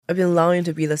I've been longing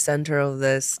to be the center of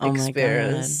this Oh my God.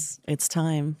 experience. It's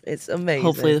time. It's amazing.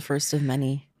 Hopefully the first of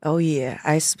many. Oh yeah,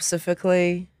 I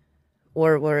specifically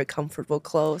wear comfortable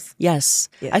clothes. Yes.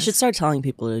 I should Yes. start telling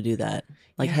people to do that.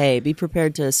 Like, Yeah. hey, be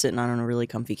prepared to sit on a really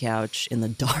comfy couch in the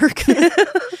dark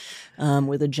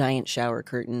with a giant shower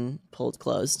curtain pulled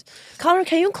closed. Connor,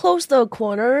 can you close the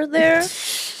corner there?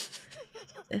 It's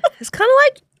kind of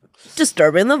like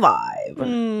disturbing the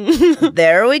vibe.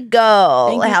 There we go.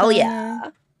 Thank you, Hell Connor. yeah.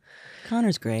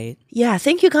 Connor's great. Yeah,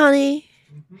 thank you, Connie.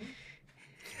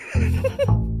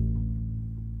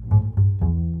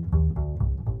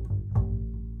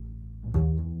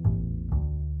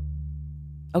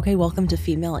 Okay, welcome to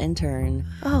Female Intern.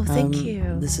 Oh, thank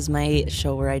you. This is my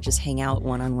show where I just hang out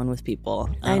one-on-one with people.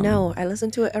 I know. I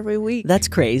listen to it every week. That's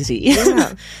crazy.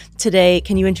 Yeah. Today,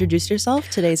 can you introduce yourself?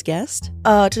 Today's guest?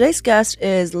 Today's guest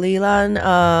is Lilan.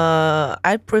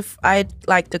 I'd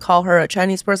like to call her a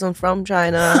Chinese person from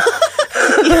China.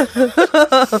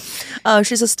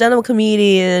 She's a stand-up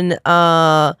comedian.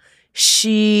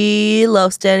 She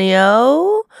loves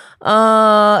Daniel.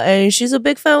 And she's a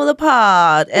big fan of the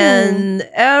pod. And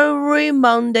every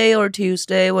Monday or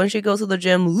Tuesday when she goes to the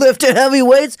gym lifting heavy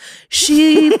weights,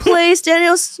 she plays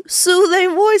Daniel's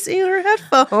soothing voice in her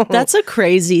headphones. That's a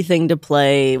crazy thing to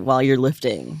play while you're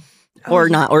lifting. Or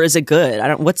not, or is it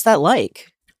good? What's that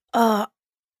like?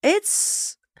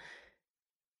 It's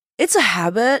a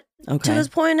habit to Okay. this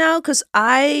point now because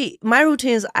my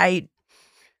routine is I'm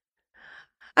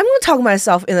gonna talk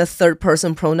myself in a third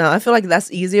person pronoun. I feel like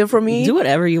that's easier for me. Do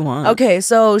whatever you want. Okay,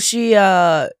 so she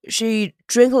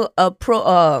drink a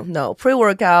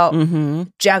pre-workout,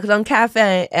 jacked on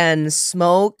caffeine, and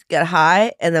smoke, get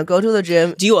high, and then go to the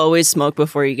gym. Do you always smoke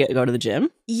before you go to the gym?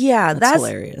 Yeah, That's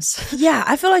hilarious. Yeah,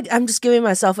 I feel like I'm just giving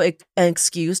myself an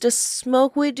excuse to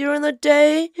smoke weed during the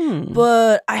day,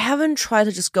 but I haven't tried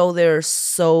to just go there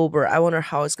sober. I wonder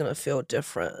how it's gonna feel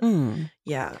different.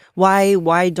 Yeah. Why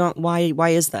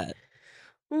is that?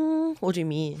 What do you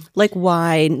mean? Like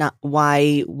why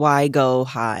go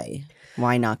high?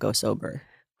 Why not go sober?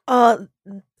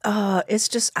 It's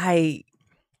just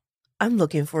I'm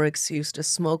looking for an excuse to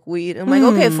smoke weed. I'm like,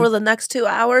 okay, for the next 2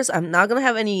 hours, I'm not gonna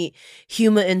have any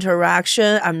human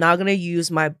interaction. I'm not gonna use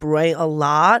my brain a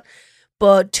lot.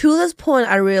 But to this point,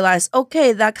 I realized,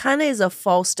 okay, that kind of is a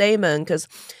false statement because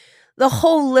the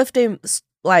whole lifting,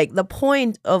 like the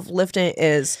point of lifting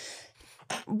is,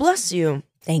 bless you.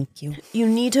 Thank you. You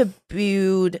need to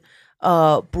build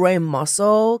brain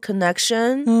muscle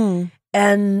connection.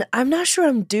 And I'm not sure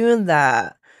I'm doing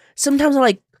that. Sometimes I'm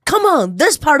like, come on,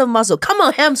 this part of muscle. Come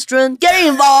on, hamstring, get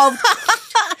involved.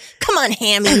 Come on,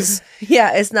 hammies.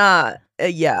 Yeah, it's not.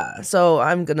 Yeah, so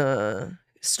I'm gonna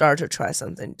start to try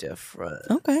something different.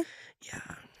 Okay.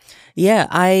 Yeah.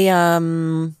 Yeah,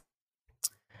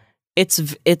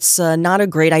 it's not a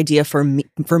great idea for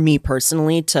me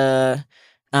personally to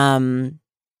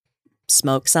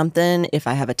smoke something if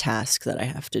I have a task that I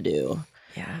have to do.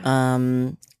 Yeah.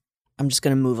 I'm just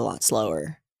gonna move a lot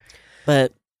slower.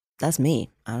 But that's me.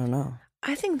 I don't know.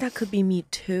 I think that could be me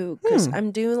too, because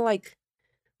I'm doing like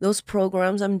those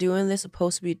programs I'm doing, they're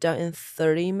supposed to be done in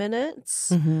 30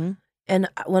 minutes. And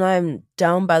when I'm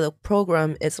down by the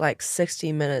program, it's like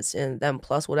 60 minutes and then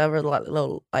plus whatever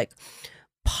little like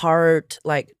part,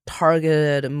 like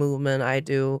targeted movement I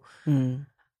do.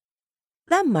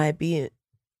 That might be,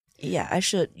 yeah, I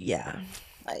should, yeah.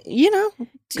 You know,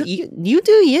 you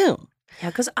do you. Yeah,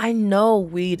 because I know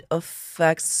weed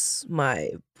affects my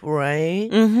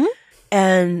brain.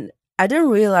 And I didn't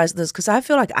realize this because I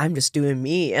feel like I'm just doing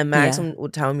me. And Maxim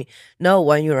would tell me, no,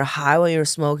 when you're high, when you're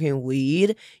smoking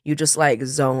weed, you just like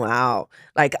zone out.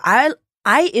 Like I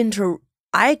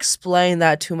explain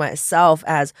that to myself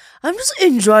as I'm just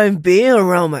enjoying being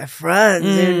around my friends,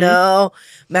 you know?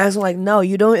 Max was like, no,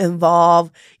 you don't involve.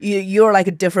 You're like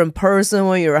a different person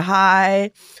when you're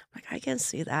high. Like, I can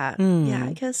see that. Yeah,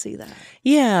 I can see that.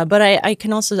 Yeah, but I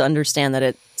can also understand that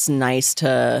it's nice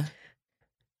to,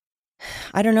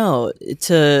 I don't know,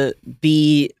 to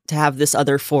have this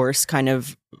other force kind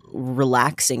of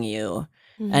relaxing you.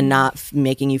 And not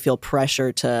making you feel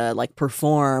pressure to like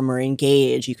perform or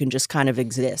engage. You can just kind of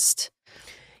exist.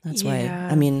 That's why,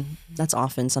 I mean, that's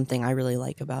often something I really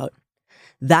like about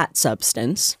that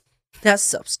substance. That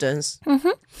substance.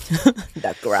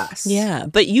 That grass. Yeah.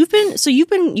 But you've been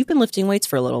lifting weights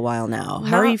for a little while now.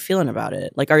 How are you feeling about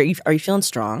it? Like, are you feeling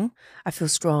strong? I feel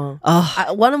strong.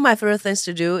 Oh. One of my favorite things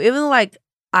to do, even like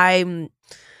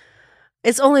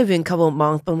it's only been a couple of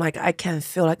months, but I'm like, I can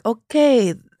feel like,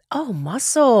 okay,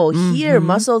 muscle here,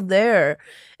 muscle there.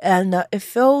 And it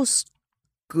feels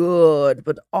good,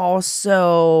 but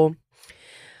also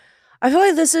I feel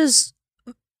like this is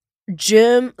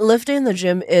lifting in the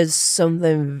gym is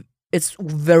something, it's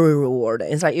very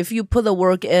rewarding. It's like if you put the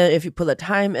work in, if you put the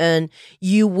time in,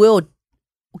 you will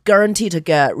guarantee to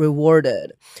get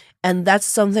rewarded. And that's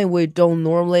something we don't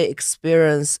normally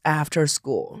experience after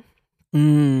school.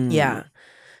 Yeah.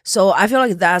 So I feel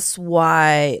like that's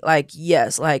why, like,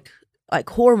 yes, like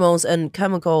hormones and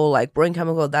chemical, like brain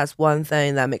chemical, that's one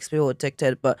thing that makes people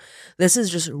addicted. But this is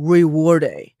just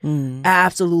rewarding.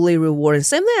 Absolutely rewarding.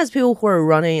 Same thing as people who are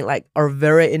running, like, are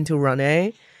very into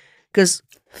running. Because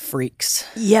freaks.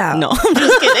 Yeah. No, I'm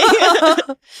just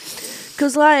kidding.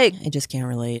 Because, like, I just can't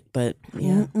relate, but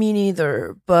yeah. Me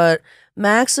neither. But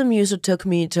Maxim used to took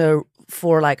me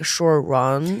for like a short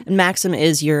run. And Maxim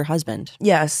is your husband?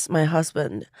 Yes, my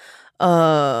husband.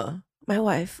 My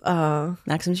wife.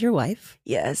 Maxim's your wife?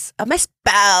 Yes, my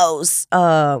spouse.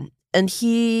 And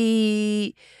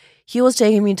he was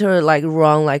taking me to like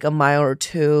run like a mile or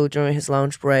two during his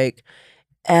lunch break,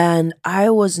 and I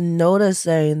was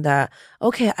noticing that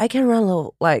okay, I can run a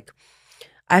little, like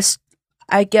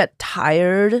I get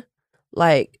tired.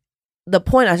 Like the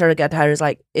point I started to get tired is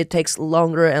like it takes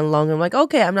longer and longer. I'm like,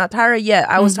 okay, I'm not tired yet.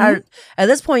 I was tired at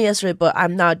this point yesterday, but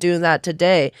I'm not doing that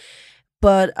today.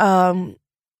 But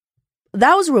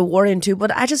that was rewarding too.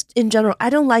 But I just, in general, I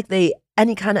don't like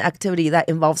any kind of activity that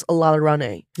involves a lot of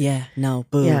running. Yeah, no,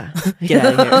 boo. Yeah. Get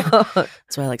out of here.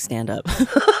 That's why I like stand up.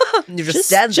 You just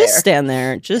stand there. Just stand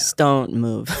there. Just don't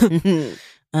move.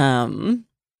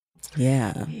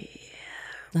 Yeah.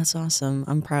 That's awesome.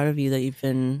 I'm proud of you that you've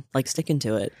been like sticking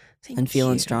to it and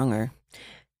feeling stronger.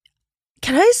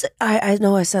 Can I say, I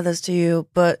know I said this to you,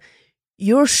 but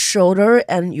your shoulder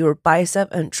and your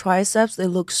bicep and triceps, they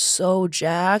look so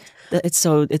jacked. It's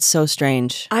so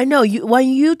strange. I know. When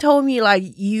you told me like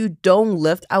you don't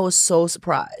lift, I was so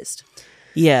surprised.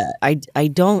 Yeah, I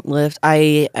don't lift.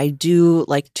 I do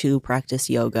like to practice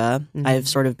yoga. I've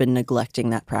sort of been neglecting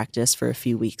that practice for a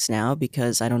few weeks now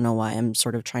because I don't know why. I'm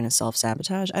sort of trying to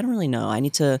self-sabotage. I don't really know.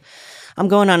 I'm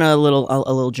going on a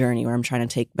little journey where I'm trying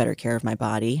to take better care of my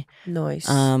body. Nice.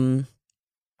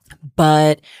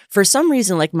 But for some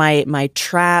reason, like my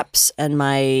traps and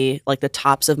my like the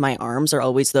tops of my arms are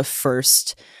always the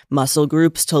first muscle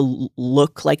groups to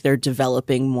look like they're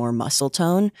developing more muscle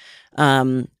tone.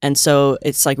 And so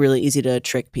it's like really easy to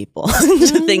trick people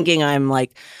into thinking I'm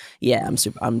like, yeah,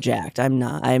 I'm jacked. I'm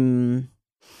not.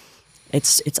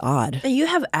 It's odd. And you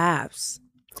have abs.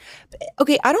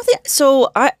 Okay, I don't think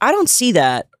so. I don't see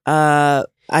that.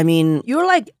 I mean, your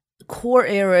like core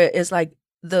area is like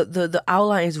the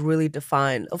outline is really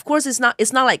defined. Of course, it's not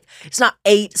 8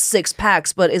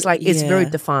 6-packs, but it's like it's very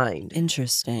defined.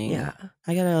 Interesting. Yeah,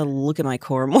 I gotta look at my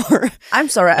core more. I'm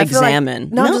sorry. I examine.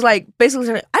 Feel like, no, just like basically,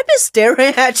 I've been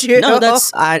staring at you. No,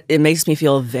 it makes me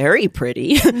feel very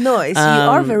pretty. Nice. You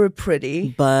are very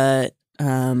pretty. But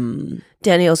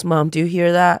Daniel's mom, do you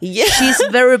hear that? Yeah. She's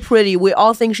very pretty. We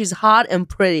all think she's hot and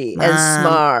pretty and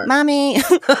smart. Mommy.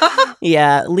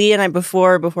 Yeah. Lee and I,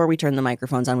 before we turned the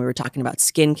microphones on, we were talking about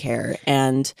skincare.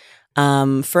 And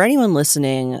for anyone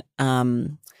listening,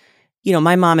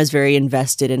 my mom is very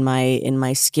invested in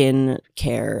my skin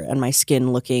care and my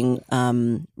skin looking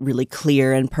really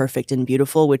clear and perfect and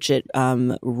beautiful, which it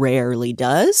rarely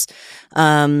does.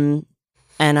 And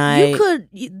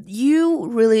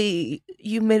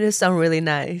you made it sound really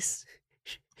nice.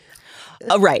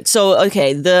 Right. So,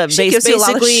 okay.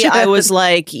 Basically, I was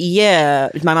like, yeah,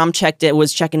 my mom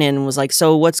was checking in and was like,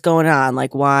 so what's going on?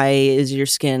 Like, why is your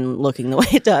skin looking the way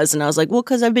it does? And I was like, well,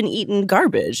 because I've been eating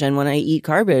garbage. And when I eat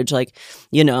garbage, like,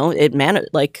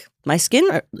 like my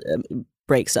skin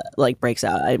breaks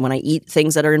out. When I eat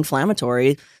things that are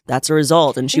inflammatory, that's a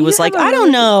result. And she was like, I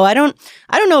don't know. I don't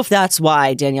know if that's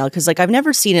why, Danielle, because like I've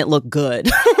never seen it look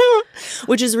good.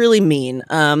 Which is really mean.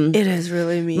 It is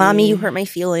really mean. Mommy, you hurt my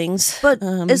feelings. But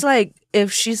it's like,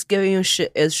 if she's giving you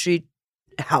shit, is she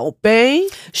helping?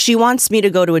 She wants me to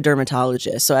go to a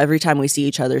dermatologist. So every time we see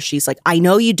each other, she's like, I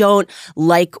know you don't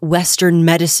like Western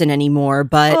medicine anymore,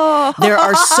 but there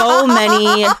are so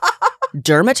many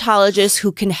dermatologists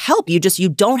who can help you. You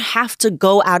don't have to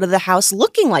go out of the house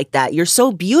looking like that. You're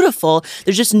so beautiful.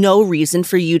 There's just no reason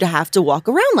for you to have to walk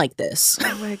around like this.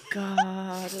 Oh my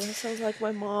God, that sounds like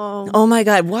my mom. Oh my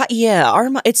God, what? Yeah,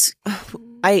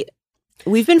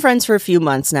 we've been friends for a few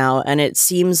months now, and it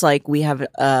seems like we have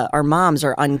our moms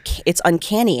are it's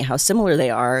uncanny how similar they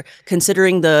are,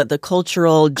 considering the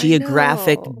cultural,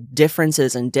 geographic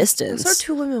differences and distance. Those are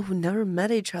two women who never met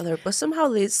each other, but somehow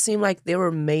they seem like they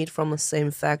were made from the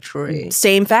same factory.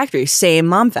 Same factory, same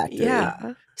mom factory.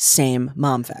 Yeah. Same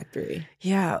mom factory.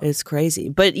 Yeah. It's crazy.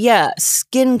 But yeah,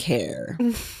 skincare.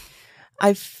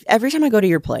 Every time I go to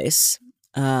your place,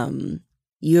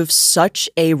 you have such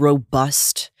a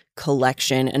robust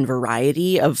collection and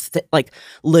variety of like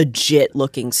legit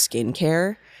looking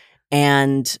skincare.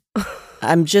 And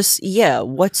I'm just,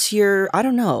 what's your, I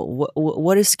don't know,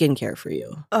 what is skincare for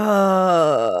you?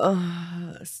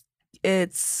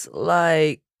 It's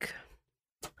like,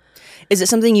 is it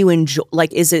something you enjoy?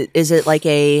 Like, is it like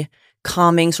a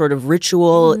calming sort of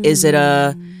ritual? Is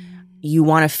it you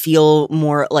want to feel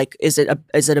more like, is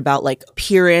it about like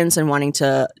appearance and wanting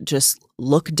to just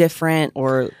look different,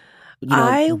 or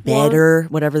better,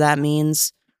 whatever that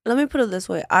means? Let me put it this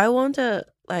way. I want to,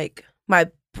 like, my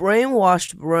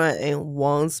brainwashed brain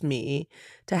wants me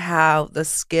to have the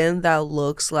skin that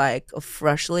looks like a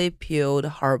freshly peeled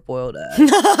hard-boiled egg.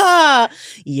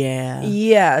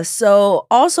 Yeah. So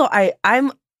also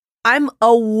I'm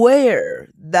aware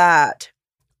that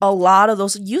a lot of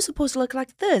those, you're supposed to look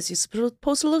like this, you're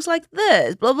supposed to look like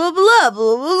this, blah blah blah blah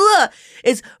blah blah.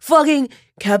 It's fucking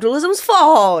capitalism's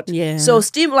fault. Yeah. So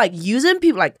like using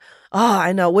people like,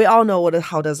 I know, we all know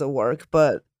how does it work,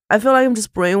 but I feel like I'm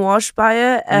just brainwashed by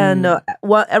it. And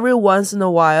every once in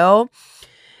a while,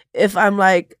 if I'm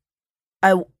like,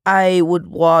 I would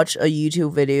watch a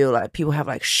YouTube video, like people have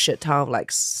like shit ton of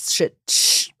like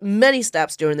many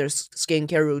steps during their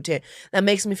skincare routine. That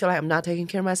makes me feel like I'm not taking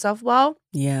care of myself well.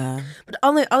 Yeah. But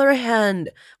on the other hand,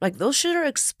 like those shit are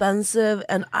expensive,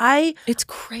 and it's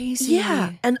crazy.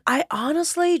 Yeah. And I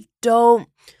honestly don't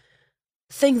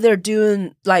think they're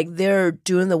doing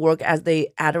the work as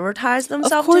they advertise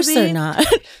themselves to be. Of course they're not.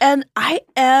 And I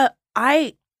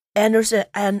understand,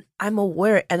 and I'm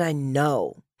aware, and I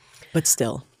know. But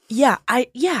still.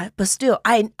 But still,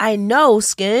 I know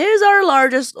skin is our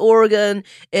largest organ.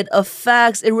 It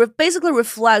affects, basically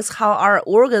reflects how our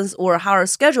organs or how our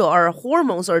schedule, our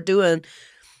hormones are doing.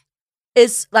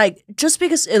 It's like, just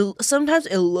because sometimes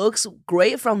it looks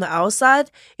great from the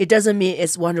outside, it doesn't mean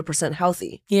it's 100%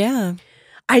 healthy. Yeah.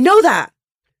 I know that.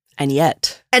 And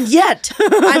yet,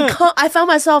 I found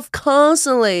myself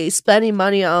constantly spending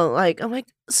money on, like, I'm like,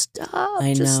 stop.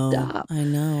 Stop. I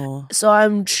know. So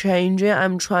I'm changing.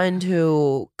 I'm trying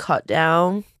to cut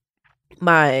down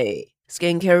my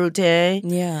skincare routine.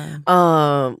 Yeah.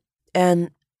 And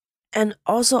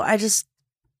also I just,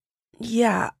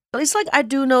 it's like I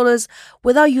do notice,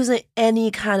 without using any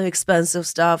kind of expensive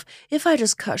stuff, if I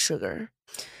just cut sugar.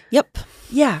 Yep.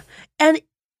 Yeah. And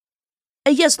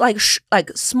yes, like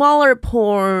smaller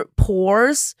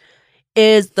pores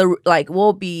is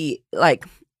will be like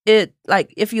it,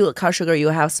 like if you cut sugar, you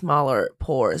have smaller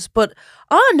pores. But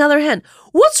on the other hand,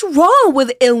 what's wrong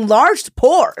with enlarged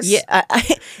pores? Yeah,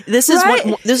 this is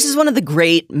one of the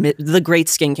great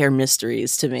skincare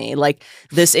mysteries to me. Like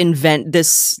this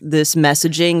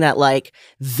messaging that like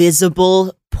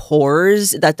visible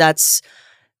pores, that's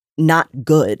not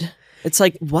good. It's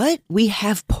like, what? We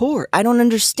have pores. I don't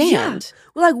understand. Yeah.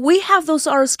 Like, we have those,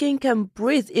 our skin can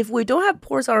breathe. If we don't have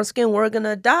pores on our skin, we're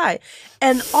gonna die.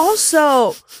 And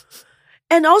also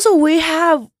we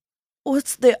have,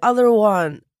 what's the other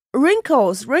one?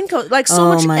 Wrinkles. Like,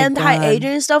 so much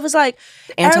anti-aging stuff is like...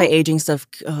 Anti-aging stuff,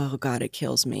 oh God, it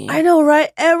kills me. I know,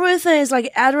 right? Everything is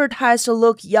like advertised to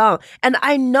look young. And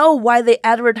I know why they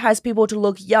advertise people to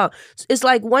look young. It's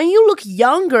like, when you look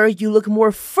younger, you look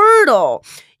more fertile.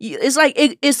 It's like,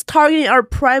 it's targeting our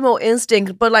primal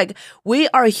instinct. But like, we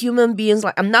are human beings.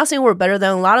 Like, I'm not saying we're better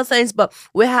than a lot of things, but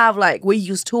we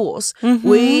use tools. Mm-hmm.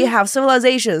 We have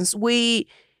civilizations. We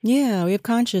have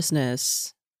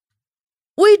consciousness.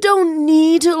 We don't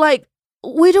need to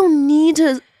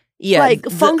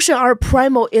function our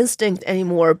primal instinct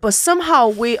anymore, but somehow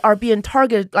we are being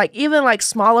targeted, like even like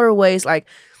smaller ways, like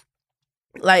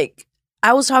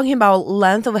I was talking about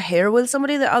length of hair with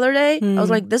somebody the other day. I was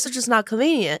like, this is just not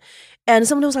convenient. And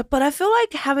somebody was like, but I feel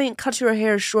like having cut your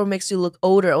hair short makes you look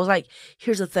older. I was like,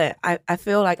 here's the thing. I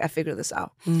feel like I figured this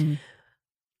out.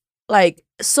 Like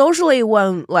socially,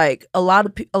 when like a lot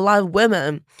of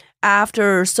women,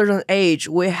 after a certain age,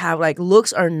 we have like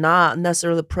looks are not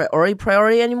necessarily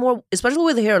priority anymore, especially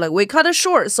with hair. Like we cut it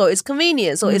short, so it's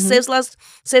convenient, so it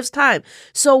saves time.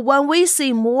 So when we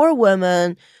see more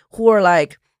women who are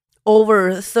like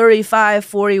over 35,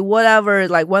 40, whatever,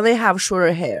 like when they have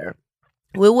shorter hair,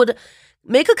 we would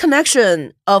make a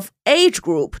connection of age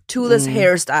group to this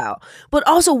hairstyle. But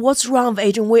also, what's wrong with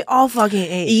aging? We all fucking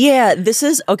age. Yeah, this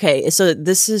is okay. So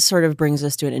this is sort of brings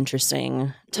us to an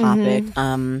interesting topic.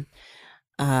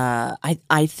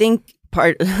 I think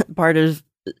part of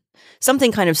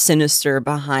something kind of sinister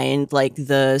behind like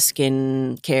the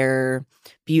skincare,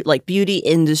 beauty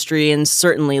industry, and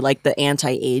certainly like the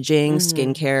anti-aging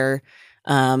skincare,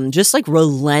 just like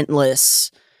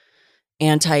relentless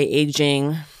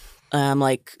anti-aging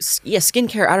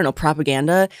skincare, I don't know,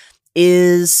 propaganda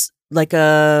is like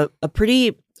a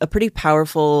pretty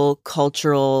powerful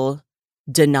cultural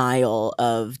denial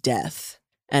of death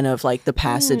and of like the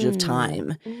passage of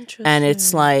time. And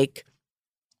it's like,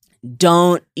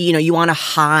 don't, you want to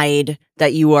hide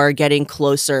that you are getting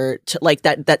closer to like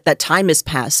that time is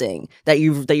passing, that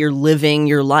you're living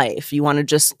your life. You want to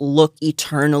just look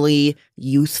eternally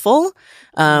youthful,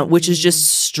 which is just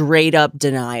straight up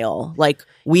denial. Like,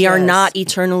 we are not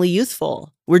eternally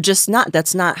youthful. We're just not.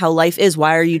 That's not how life is.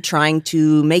 Why are you trying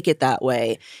to make it that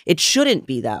way? It shouldn't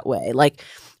be that way. Like,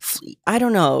 I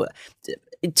don't know.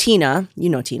 Tina,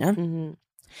 Tina. Mm-hmm.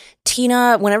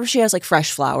 Tina, whenever she has like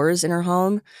fresh flowers in her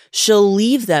home, she'll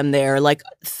leave them there like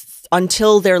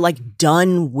until they're like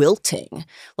done wilting.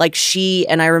 Like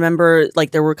I remember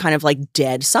like there were kind of like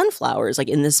dead sunflowers like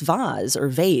in this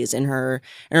vase in her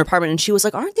apartment, and she was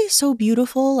like, "Aren't they so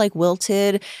beautiful, like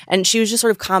wilted?" And she was just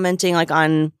sort of commenting like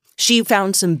on, she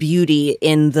found some beauty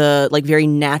in the like very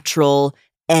natural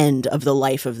end of the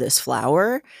life of this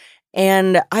flower.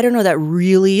 And I don't know, that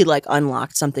really like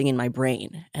unlocked something in my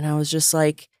brain. And I was just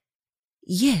like,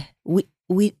 yeah,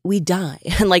 we die.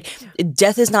 And like,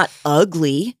 death is not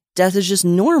ugly. Death is just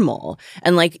normal.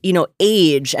 And like,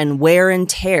 age and wear and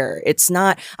tear.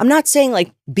 I'm not saying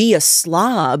like be a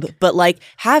slob, but like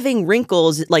having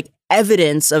wrinkles, like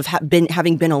evidence of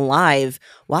having been alive.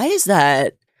 Why is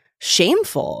that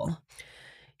shameful?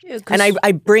 Yeah, and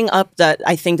I bring up that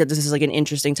I think that this is like an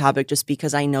interesting topic just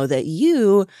because I know that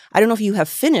I don't know if you have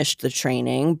finished the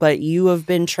training, but you have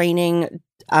been training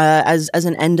as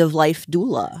an end of life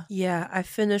doula. Yeah, I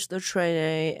finished the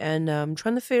training and I'm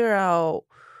trying to figure out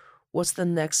what's the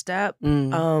next step.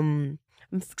 I'm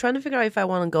trying to figure out if I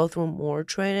want to go through more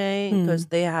training because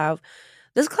they have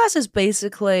this class is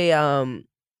basically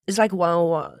it's like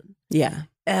 101. Yeah.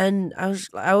 And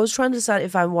I was trying to decide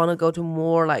if I want to go to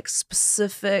more like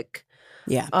specific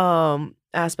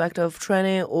aspect of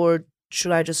training, or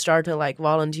should I just start to like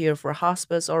volunteer for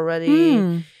hospice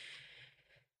already?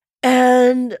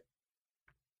 And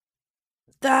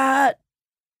that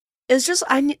is just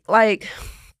I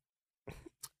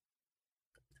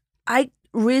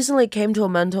recently came to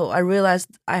I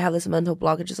realized I have this mental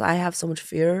block. It's just I have so much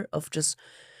fear of just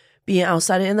being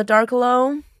outside in the dark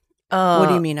alone. What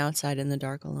do you mean outside in the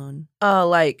dark alone?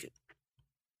 Like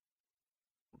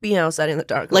being outside in the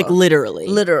dark alone. Like literally.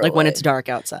 Like when it's dark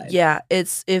outside. Yeah,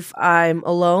 it's if I'm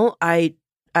alone, I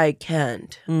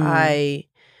can't. I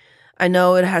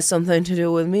know it has something to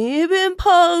do with me being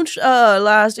punched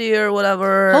last year or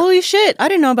whatever. Holy shit, I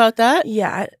didn't know about that.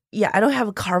 Yeah, I don't have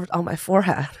a carved on my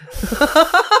forehead.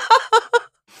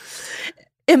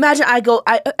 Imagine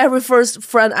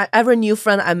every new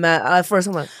friend I met, first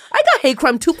I'm like, I got hate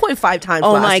crime 2.5 times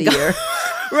last year.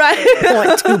 Right?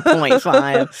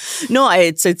 2.5. No,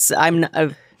 I'm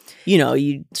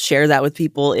you share that with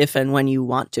people if and when you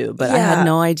want to, but I had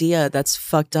no idea. That's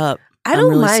fucked up. I don't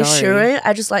really mind sharing.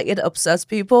 I just like it upsets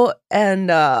people, and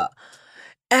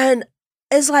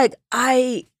it's like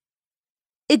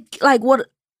what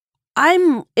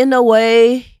I'm in a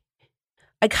way.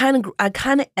 I kind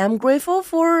of am grateful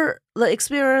for the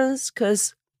experience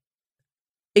because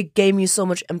it gave me so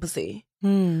much empathy,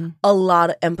 a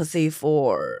lot of empathy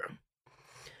for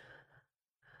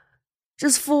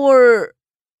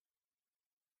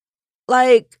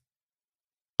like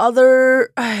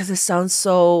other. This sounds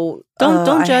so.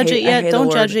 Don't judge it yet.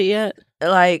 Don't judge it yet.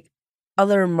 Like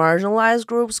other marginalized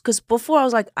groups, because before I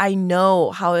was like, I know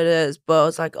how it is, but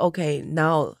it's like, okay,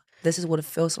 now this is what it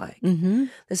feels like.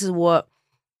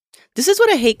 This is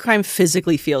what a hate crime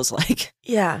physically feels like.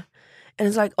 Yeah. And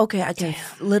it's like, okay, I can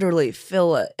literally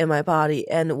feel it in my body.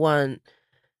 And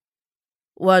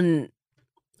when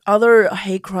other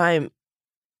hate crime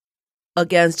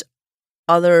against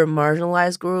other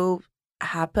marginalized groups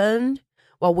happened,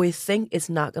 while we think it's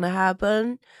not going to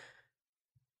happen,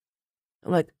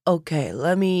 I'm like, okay,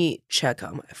 let me check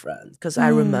on my friends because I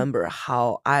remember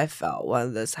how I felt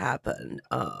when this happened.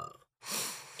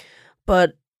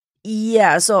 But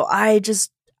yeah, so I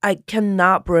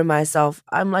cannot bring myself.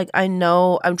 I'm like, I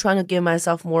know I'm trying to give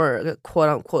myself more quote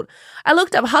unquote. I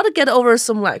looked up how to get over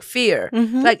some like fear.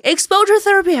 Like exposure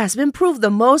therapy has been proved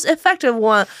the most effective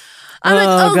one. I'm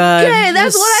like, okay, God.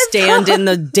 That's what I stand in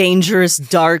the dangerous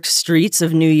dark streets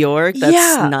of New York.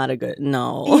 That's not a good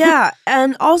Yeah,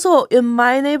 and also in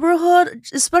my neighborhood,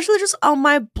 especially just on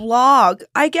my blog,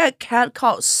 I get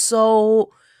catcalled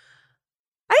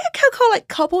like a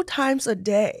couple times a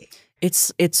day.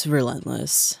 It's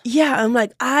relentless. Yeah, I'm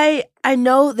like, I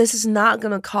know this is not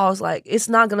gonna cause it's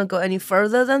not gonna go any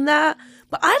further than that,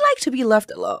 But I like to be left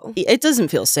alone. It doesn't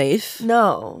feel safe.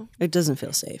 No. It doesn't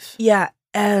feel safe. Yeah.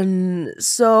 And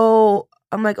so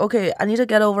I'm like, okay, I need to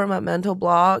get over my mental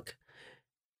block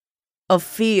of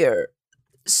fear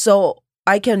so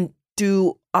I can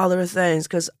do other things,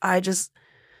 because I just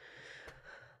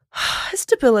it's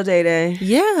debilitating.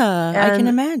 Yeah, I can And-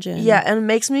 imagine. Yeah, and it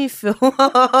makes me feel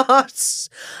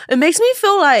it makes me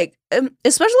feel like,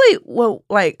 especially when,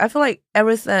 like, I feel like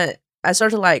everything I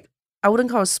started to, like, I wouldn't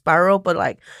call it spiral, but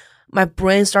like my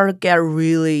brain started to get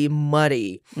really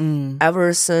muddy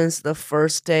ever since the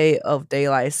first day of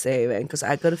daylight saving, because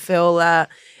I could feel that,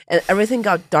 and everything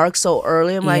got dark so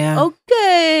early. I'm like, Yeah.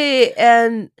 okay,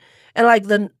 and like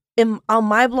on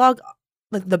my block,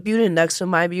 like the building next to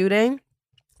my building,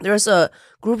 there's a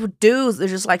group of dudes that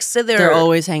just like sit there. They're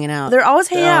always hanging out. They're always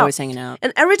hanging They're out. always hanging out.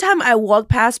 And every time I walk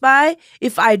past by,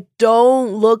 if I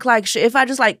don't look like shit, if I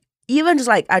just like, even just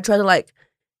like, I try to like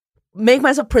make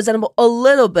myself presentable a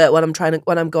little bit when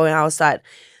I'm going outside,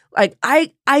 like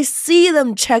I see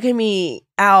them checking me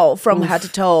out from head to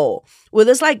toe with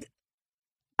this, like,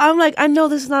 I'm like, I know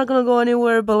this is not gonna go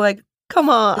anywhere, but like, come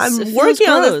on, It I'm feels working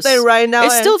on this gross. thing right now.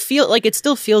 It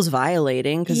still feels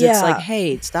violating, because it's like, Yeah.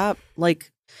 hey, stop.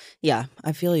 Like, yeah,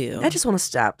 I feel you. I just want to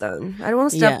stab them. I don't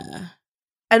want to stab. Yeah.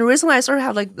 And recently, I started to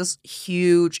have like this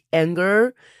huge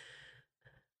anger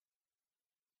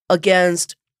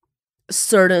against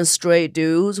certain straight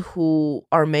dudes who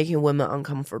are making women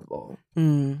uncomfortable.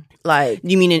 Like,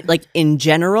 You mean like in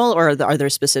general, or are there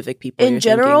specific people? in you're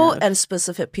general thinking of? and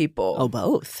specific people. Oh,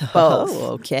 both. Both.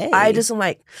 Oh, okay. I just am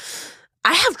like,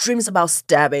 I have dreams about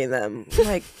stabbing them.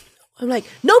 Like, I'm like,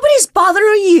 nobody's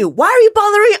bothering you. Why are you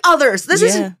bothering others? This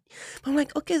isn't. I'm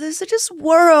like, okay, this is just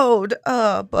world.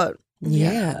 But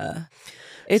yeah.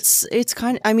 It's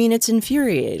kind of, I mean, it's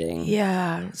infuriating.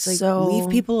 yeah. It's like, So leave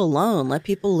people alone. Let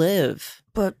people live.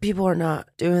 but people are not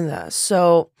doing that.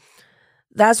 So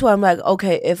that's why I'm like,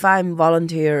 okay, if I'm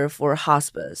volunteer for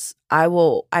hospice, I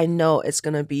know it's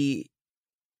gonna be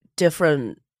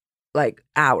different, like,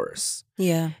 hours.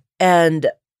 Yeah. And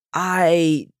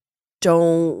I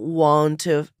don't want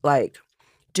to like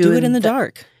Do it in the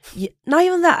dark. Not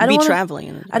even that. I don't Be want traveling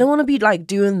in the dark. I don't want to be like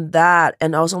doing that,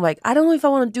 and also I'm like, I don't know if I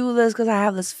want to do this because I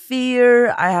have this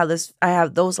fear. I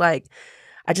have those, like,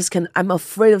 I'm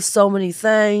afraid of so many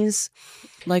things,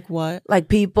 Like what? like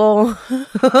people.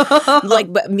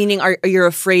 Like, but meaning, are you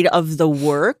afraid of the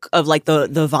work, of like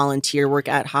the volunteer work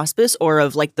at hospice, or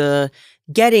of like the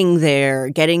getting there,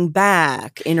 getting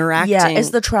back, interacting? Yeah, it's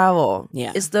the travel.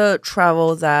 Yeah. It's the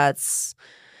travel that's,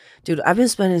 dude, I've been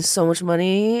spending so much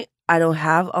money I don't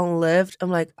have on Lyft. I'm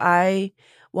like, I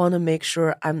want to make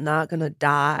sure I'm not going to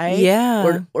die.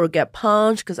 Yeah. Or get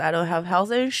punched because I don't have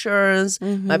health insurance.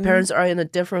 My Mhm. parents are in a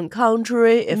different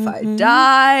country. If I Mhm.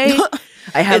 die,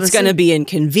 I haven't It's going to seen- be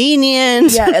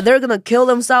inconvenient. Yeah, and they're going to kill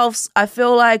themselves, I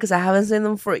feel like, because I haven't seen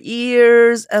them for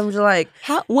years. I'm just like,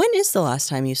 When is the last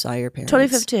time you saw your parents?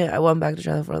 2015, I went back to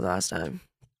China for the last time.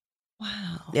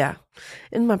 Wow. Yeah.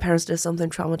 And my parents did something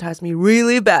traumatized me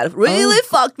really bad. Really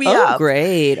fucked me Oh, up.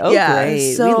 great. Oh, Yeah,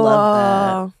 great. So, we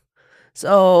love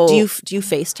So that. Do you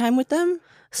FaceTime with them?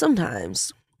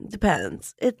 sometimes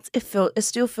depends. It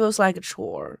still feels like a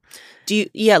chore. Do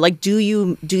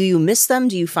you miss them?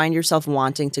 Do you find yourself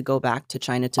wanting to go back to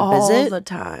China to all visit? the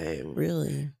time.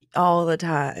 Really? All the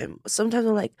time. Sometimes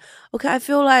I'm like, okay, I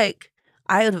feel like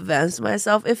I advanced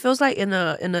myself. It feels like in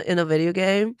a video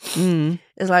game. Mm.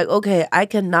 It's like, okay, I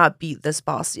cannot beat this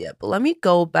boss yet, but let me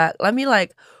go back. Let me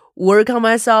like work on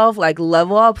myself, like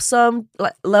level up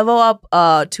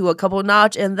to a couple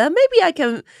notch, and then maybe I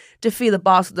can defeat the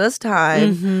boss this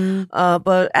time. Mhm.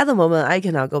 But at the moment, I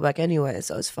cannot go back anyway,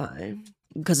 so it's fine.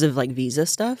 Because of like visa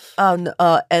stuff? And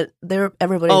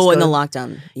everybody's Oh, in the going-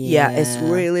 lockdown. Yeah, it's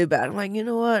really bad. I'm like, you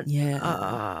know what? Yeah.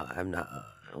 I'm not.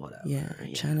 Whatever. Yeah.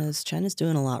 China's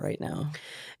doing a lot right now.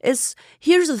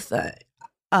 Here's the thing.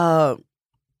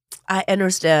 I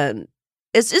understand.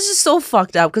 It's just so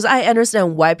fucked up because I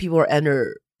understand why people are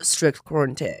under strict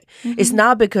quarantine. It's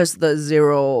not because the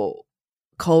zero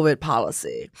COVID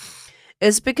policy.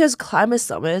 It's because climate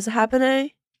summit is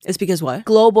happening. It's because what?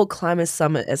 Global climate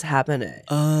summit is happening.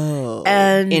 Oh.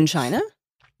 And- in China?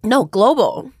 No,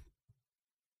 global.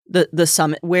 The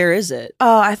summit, where is it?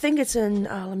 I think it's in.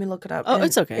 Let me look it up. Oh,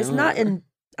 it's okay. It's not in.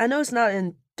 I know it's not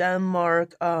in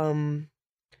Denmark. I'm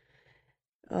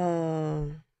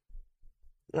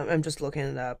just looking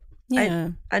it up.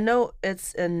 Yeah. I know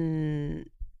it's in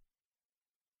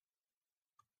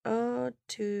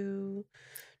to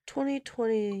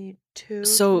 2022.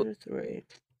 So- 23.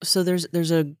 So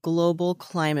there's a global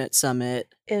climate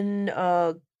summit. In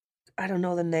I don't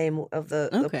know the name of the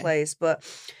Okay. place, but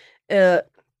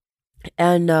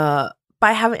And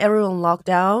by having everyone locked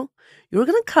down, you're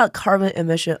gonna cut carbon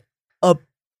emission a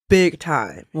big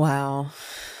time. Wow.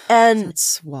 And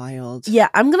that's wild. Yeah,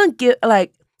 I'm gonna give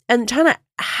like, and China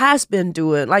has been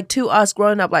doing like to us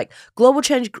growing up, like global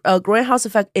change, greenhouse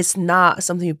effect is not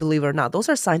something you believe or not. Those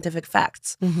are scientific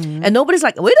facts, and nobody's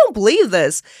like, we don't believe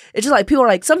this. It's just like people are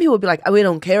like, some people would be like, we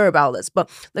don't care about this, but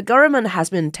the government has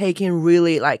been taking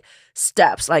really like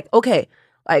steps. Like, okay,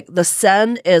 like the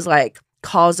sun is like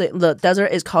causing, the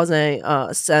desert is causing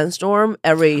a sandstorm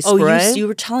every spring. Oh, you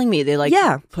were telling me they like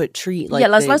put tree like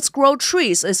let's grow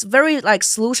trees. It's very like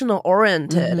solutional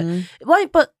oriented.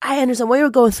 Like, but I understand when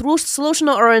you're going through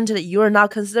solutional oriented, you're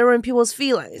not considering people's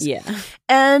feelings.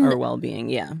 And or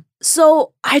well-being.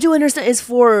 So I do understand it's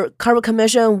for carbon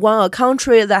commission. One, a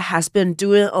country that has been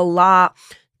doing a lot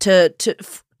to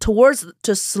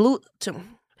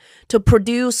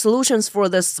produce solutions for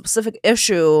this specific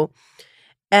issue.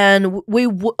 And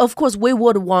of course, we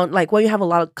would want, like, when you have a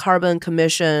lot of carbon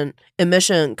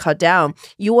emission cut down,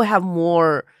 you will have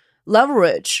more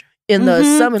leverage in the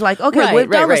summit. Like, okay, we've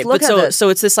done this, look at this. So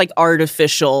it's this like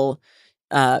artificial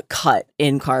cut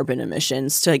in carbon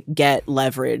emissions to get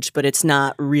leverage, but it's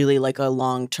not really like a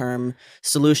long-term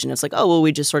solution. It's like, oh, well,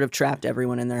 we just sort of trapped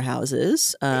everyone in their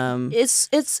houses.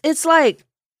 It's like,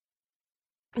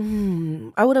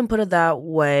 I wouldn't put it that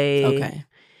way. Okay.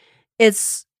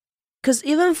 It's because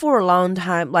even for a long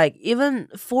time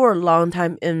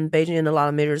in Beijing and a lot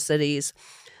of major cities,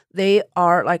 they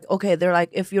are like, okay, they're like,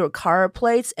 if your car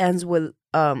plate ends with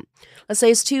let's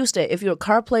say it's Tuesday, if your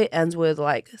car plate ends with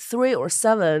like 3 or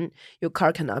 7, your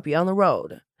car cannot be on the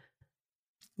road.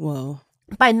 Whoa.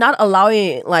 By not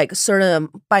allowing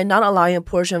a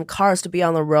portion of cars to be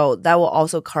on the road, that will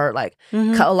also cut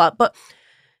a lot. But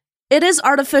it is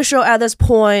artificial at this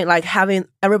point, like having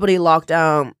everybody locked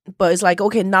down. But it's like,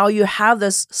 okay, now you have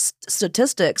this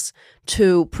statistics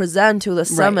to present to the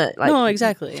summit. Right. Like, no,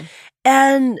 exactly.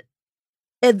 And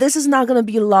this is not going to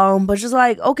be long, but just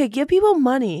like, okay, give people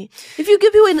money. If you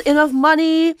give people enough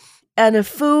money and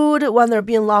food when they're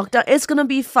being locked down, it's going to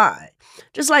be fine.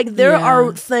 Just like there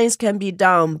are things can be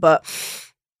done, but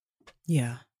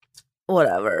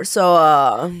whatever.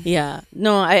 So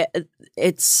no,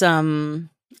 it's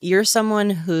you're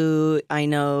someone who I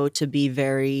know to be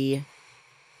very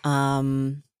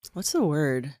what's the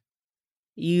word?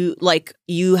 You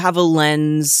have a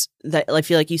lens that I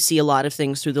feel like you see a lot of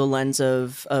things through the lens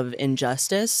of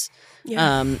injustice.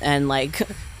 And like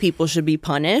people should be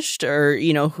punished, or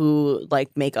who like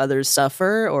make others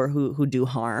suffer, or who do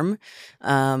harm.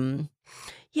 And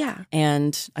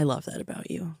I love that about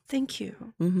you. Thank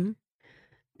you.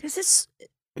 Because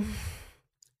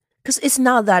it's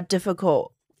not that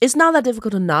difficult. It's not that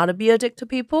difficult to not be a dick to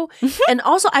people. And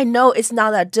also, I know it's not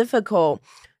that difficult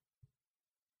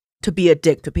to be a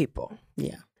dick to people.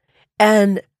 Yeah.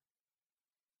 And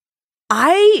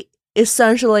I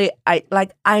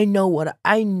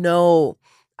know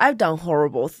I've done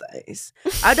horrible things.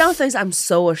 I've done things I'm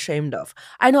so ashamed of.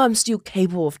 I know I'm still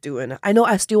capable of doing it. I know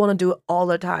I still want to do it all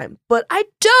the time, but I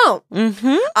don't.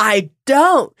 I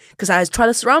don't. Because I try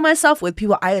to surround myself with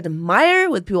people I admire,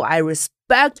 with people I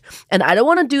respect, and I don't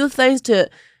want to do things to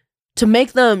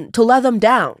let them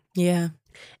down. Yeah.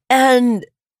 And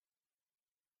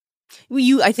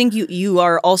I think you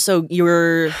are also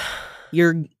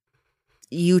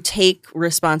you take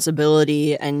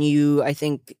responsibility, and I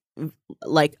think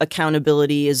like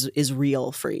accountability is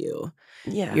real for you.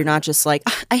 Yeah. You're not just like,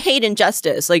 I hate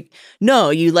injustice. Like, no,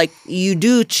 you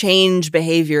do change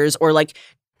behaviors, or like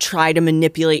try to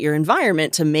manipulate your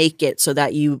environment to make it so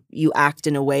that you act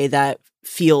in a way that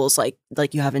feels like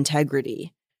you have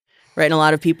integrity. Right. And a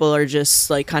lot of people are just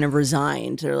like kind of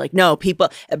resigned. They're like, no, people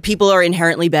are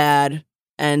inherently bad,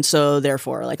 and so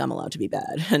therefore like I'm allowed to be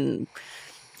bad, and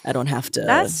I don't have to.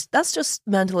 That's just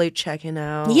mentally checking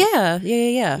out. Yeah.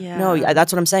 No,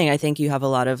 that's what I'm saying. I think you have a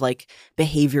lot of like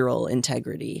behavioral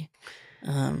integrity.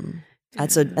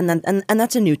 That's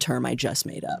that's a new term I just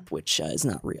made up, which is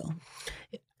not real.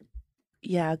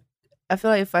 Yeah. I feel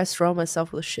like if I surround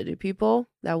myself with shitty people,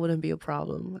 that wouldn't be a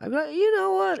problem. I'd be like, you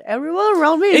know what? Everyone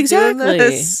around me is doing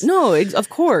this. No, of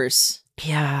course.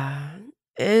 Yeah.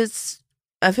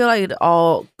 I feel like it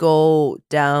all go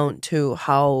down to,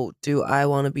 how do I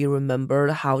want to be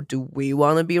remembered? How do we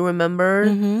want to be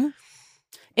remembered?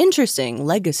 Interesting.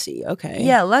 Legacy. Okay.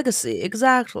 Yeah, legacy.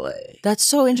 Exactly. That's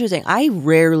so interesting. I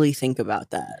rarely think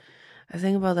about that. I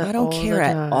think about that. I don't care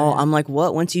at all. I'm like,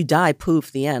 what? Once you die,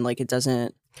 poof, the end. Like, it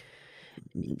doesn't.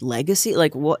 Legacy.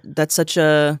 Like, what? That's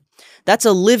a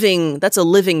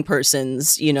living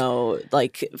person's,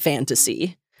 like,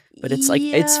 fantasy. But it's like,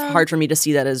 it's hard for me to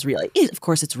see that as real. Like, of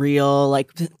course it's real.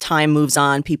 Like time moves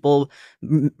on, people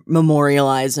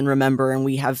memorialize and remember, and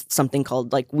we have something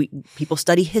called like, people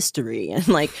study history and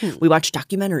like we watch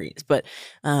documentaries. But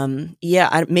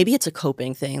maybe it's a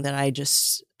coping thing that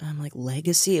I'm like,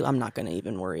 legacy? I'm not going to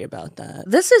even worry about that.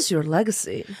 This is your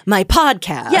legacy. My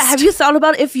podcast. Yeah, have you thought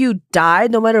about if you die,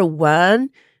 no matter when,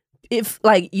 if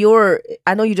like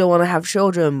I know you don't want to have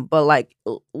children, but like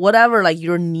whatever, like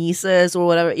your nieces or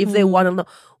whatever, if they want to know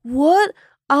what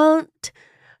Aunt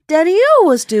Danielle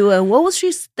was doing, what was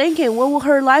she thinking, what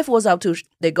her life was up to,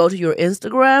 they go to your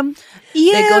Instagram.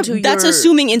 Yeah, they go to that's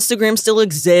assuming Instagram still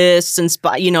exists, and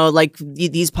like the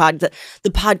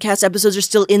podcast episodes are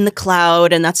still in the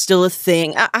cloud, and that's still a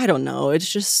thing. I don't know. It's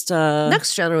just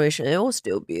next generation, it will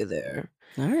still be there.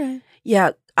 All right.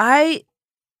 Yeah,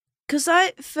 because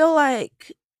I feel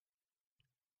like,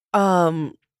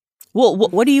 well,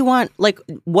 what do you want? Like,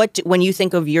 when you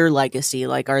think of your legacy,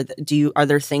 like, are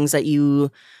there things that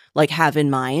you like have in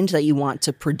mind that you want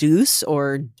to produce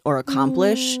or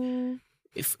accomplish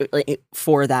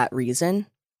for that reason?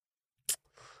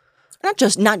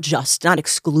 Not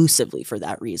exclusively for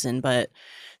that reason, but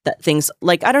that things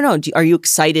like, I don't know. Are you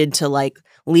excited to like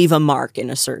leave a mark in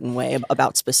a certain way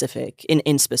about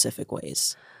in specific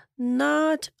ways?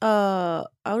 Not I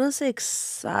wouldn't say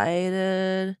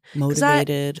excited,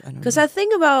 motivated, because I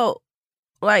think about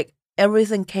like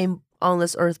everything came on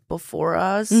this earth before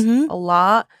us a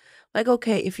lot. Like,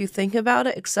 okay, if you think about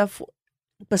it,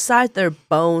 besides their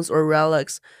bones or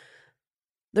relics,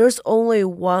 there's only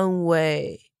one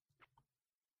way.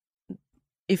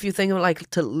 If you think of like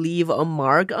to leave a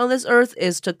mark on this earth,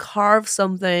 is to carve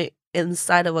something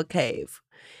inside of a cave.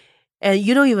 And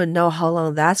you don't even know how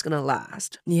long that's going to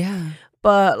last. Yeah.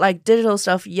 But like digital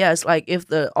stuff, yes, like if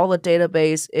all the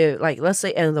database, like let's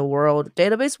say end of the world,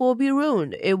 database will be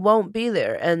ruined. It won't be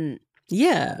there. And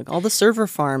yeah, all the server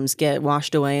farms get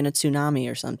washed away in a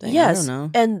tsunami or something. Yes. I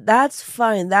don't know. And that's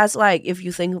fine. That's like if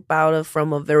you think about it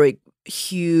from a very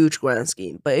huge grand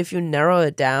scheme. But if you narrow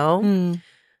it down,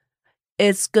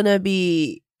 it's going to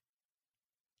be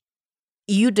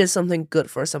you did something good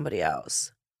for somebody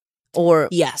else. Or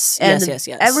yes.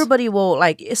 Everybody will,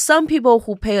 like, some people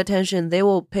who pay attention, they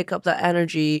will pick up the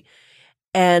energy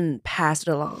and pass it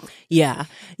along. Yeah.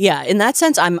 In that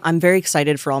sense, I'm very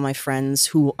excited for all my friends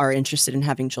who are interested in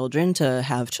having children to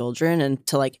have children and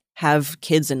to like have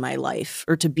kids in my life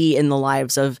or to be in the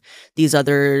lives of these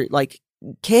other like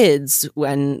kids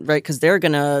because they're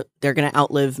gonna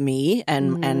outlive me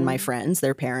and my friends,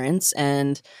 their parents,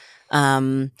 and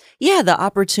the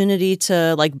opportunity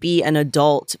to like be an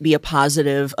adult, be a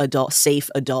positive adult, safe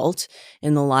adult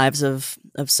in the lives of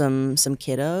some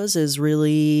kiddos is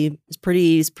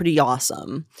pretty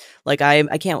awesome. Like I'm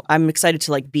excited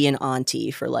to like be an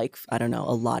auntie for like, I don't know,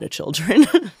 a lot of children.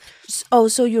 Oh,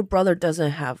 so your brother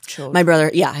doesn't have children? My brother,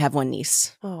 I have one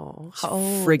niece. Oh, how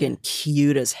friggin'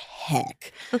 cute as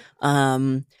heck.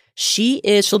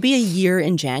 She'll be a year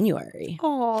in January.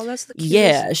 Oh, that's the cutest.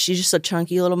 Yeah, she's just a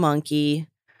chunky little monkey.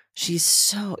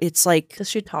 It's like, does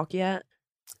she talk yet?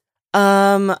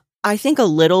 I think a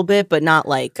little bit, but not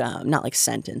like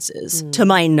sentences, to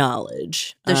my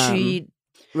knowledge. Does she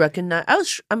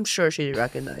recognize? I'm sure she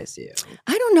recognized you.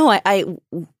 I don't know.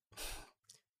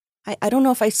 I don't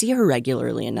know if I see her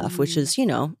regularly enough, which is,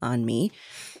 on me.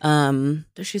 Does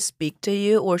she speak to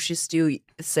you, or she's still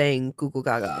saying "goo goo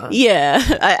gaga"? Yeah,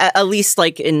 at least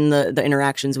like in the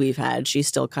interactions we've had, she's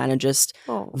still kind of just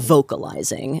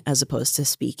vocalizing as opposed to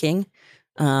speaking.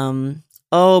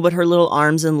 But her little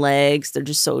arms and legs, they're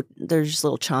just little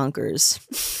chonkers.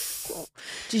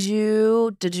 Did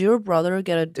your brother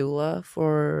get a doula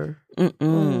for?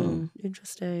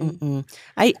 Interesting.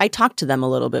 I talked to them a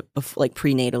little bit before, like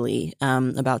prenatally,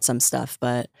 about some stuff,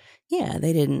 but yeah,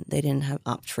 they didn't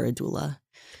opt for a doula.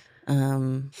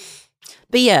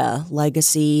 But yeah,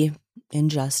 legacy,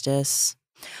 injustice.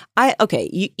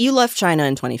 You left China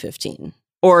in 2015.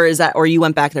 Or you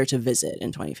went back there to visit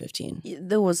in 2015?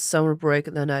 There was summer break,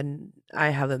 and then I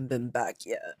haven't been back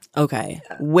yet. Okay.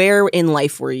 Yeah. Where in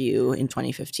life were you in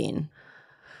 2015?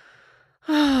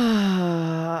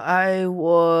 I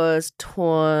was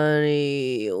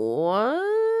 21.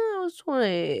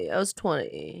 I was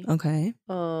 20. Okay.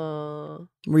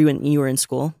 You were in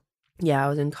school? Yeah, I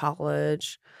was in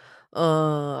college.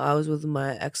 I was with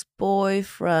my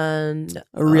ex-boyfriend.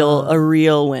 A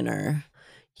real winner.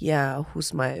 Yeah,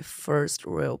 who's my first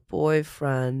real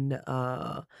boyfriend.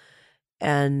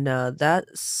 And that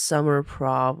summer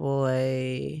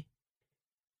probably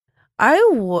I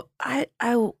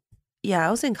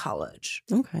was in college.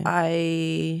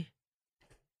 Okay.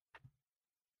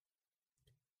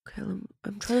 Okay,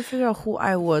 I'm trying to figure out who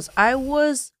I was. I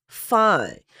was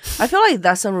fine. I feel like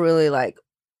that's a really like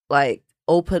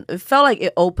open. It felt like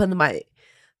it opened my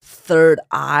third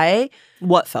eye.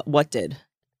 What did?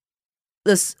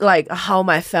 This like how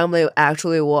my family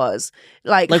actually was.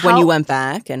 Like when you went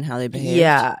back and how they behaved.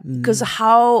 Yeah, because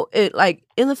how it like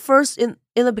in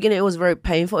the beginning it was very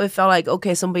painful. It felt like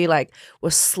okay, somebody like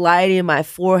was sliding my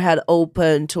forehead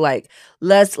open to like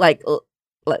let's like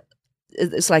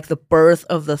it's like the birth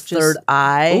of the third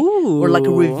eye or like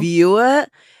review it,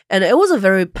 and it was a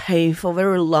very painful,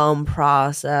 very long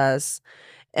process.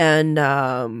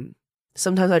 And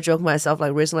sometimes I joke myself,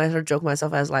 like recently I started joking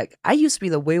myself as like I used to be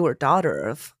the wayward daughter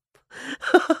of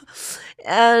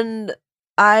and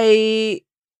I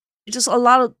just a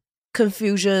lot of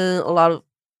confusion, a lot of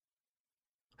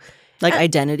like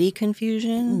identity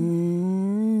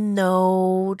confusion.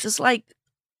 No, just like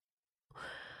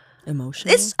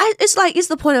emotional. It's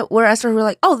the point where I started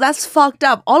like, oh, that's fucked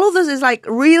up. All of this is like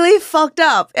really fucked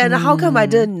up, and how come I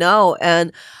didn't know?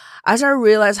 And I started to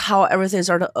realize how everything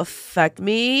started to affect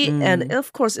me, and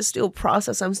of course, it's still a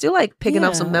process. I'm still like picking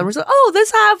up some memories. Like, oh,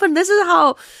 this happened. This is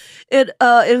how it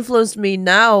influenced me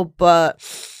now. But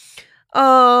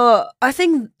I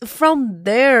think from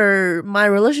there, my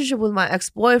relationship with my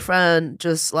ex-boyfriend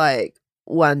just like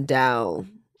went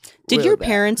down. Did your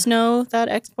parents know that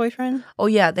ex-boyfriend? Oh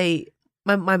yeah,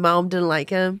 my mom didn't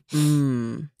like him.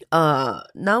 Now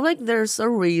like there's a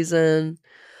reason.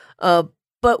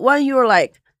 But when you're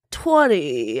like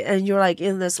 20 and you're like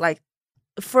in this like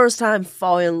first time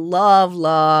fall in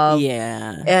love,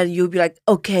 yeah, and you'll be like,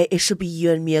 okay, it should be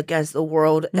you and me against the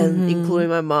world, and including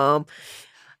my mom.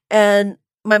 And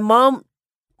my mom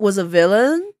was a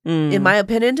villain, in my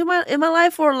opinion, in my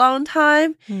life for a long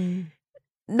time.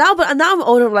 Now I'm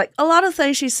older. Like a lot of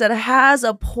things she said has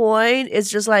a point. It's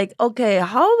just like, okay,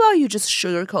 how about you just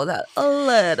sugarcoat that a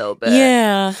little bit?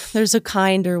 Yeah, there's a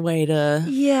kinder way to.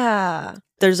 Yeah,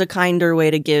 there's a kinder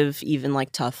way to give even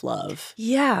like tough love.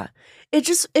 Yeah, it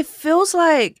feels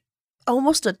like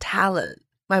almost a talent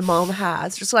my mom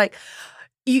has. Just like,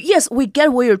 yes, we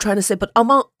get what you're trying to say, but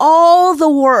among all the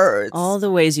words, all the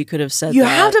ways you could have said, you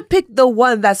have to pick the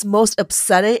one that's most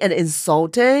upsetting and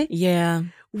insulting. Yeah.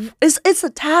 It's a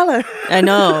talent. I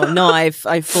know. No, I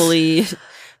fully.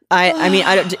 I mean,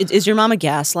 is your mom a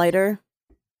gaslighter?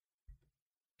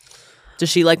 Does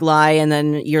she like lie and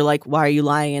then you're like, why are you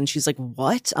lying? And she's like,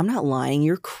 what? I'm not lying.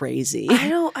 You're crazy.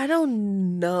 I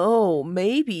don't know.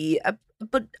 Maybe.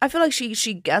 But I feel like she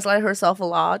gaslighted herself a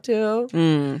lot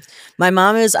too. My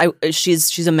mom is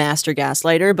she's a master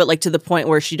gaslighter, but like to the point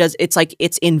where she does it's like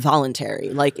it's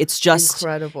involuntary. Like it's just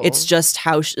incredible. It's just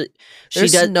how she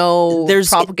there's does. There's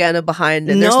propaganda behind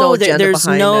it. There's no agenda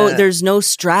behind it. There's no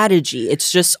strategy.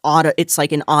 It's just it's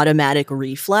like an automatic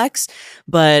reflex.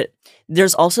 But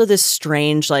there's also this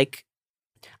strange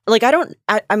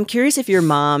I'm curious if your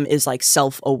mom is like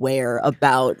self-aware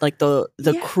about like the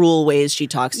cruel ways she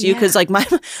talks to you. Cause like my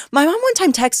mom one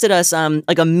time texted us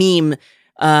like a meme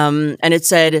and it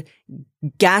said,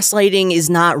 gaslighting is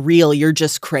not real. You're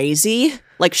just crazy.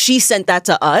 Like she sent that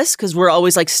to us because we're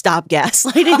always like, stop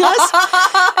gaslighting us.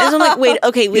 And so I'm like,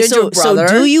 wait, so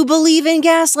do you believe in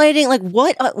gaslighting? Like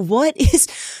what is,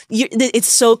 it's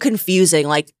so confusing.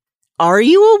 Like, are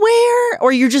you aware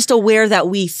or you're just aware that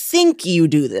we think you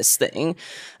do this thing?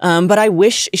 But I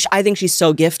think she's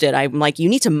so gifted. I'm like, you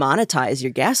need to monetize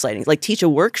your gaslighting. Like teach a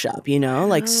workshop,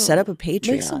 like set up a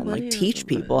Patreon, like teach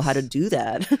people how to do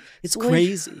that. It's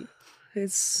crazy.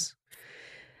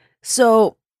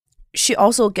 So she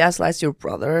also gaslights your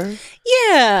brother?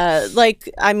 Yeah. Like,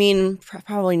 I mean,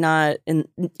 probably not in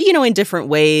different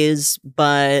ways,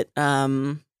 but,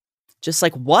 just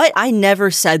like, what? I never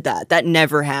said that. That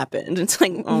never happened. It's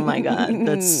like, oh my God,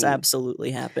 that's absolutely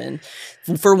happened.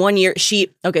 For 1 year,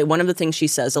 one of the things she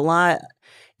says a lot,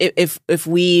 if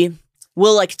we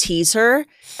will like tease her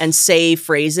and say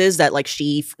phrases that like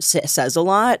she says a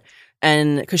lot,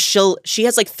 and because she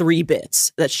has like 3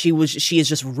 bits that she is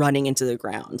just running into the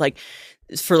ground. Like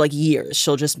for like years,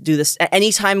 she'll just do this.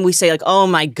 Anytime we say like, oh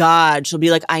my God, she'll be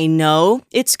like, I know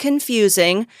it's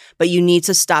confusing, but you need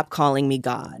to stop calling me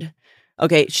God.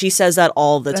 Okay, she says that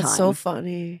all the time. That's so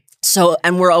funny. So,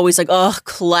 and we're always like, oh,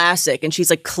 classic. And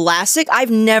she's like, classic? I've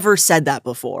never said that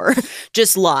before.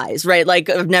 Just lies, right?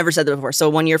 Like, I've never said that before. So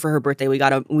 1 year for her birthday, we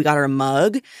got her a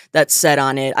mug that said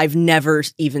on it, I've never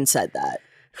even said that.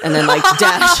 And then like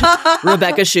dash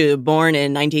Rebecca Shub, born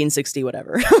in 1960,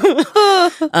 whatever.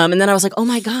 And then I was like, oh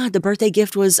my God, the birthday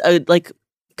gift was like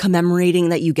commemorating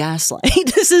that you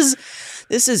gaslight. This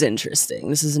This is interesting.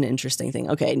 This is an interesting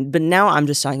thing. Okay, but now I'm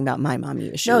just talking about my mommy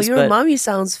issues. No, your mommy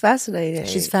sounds fascinating.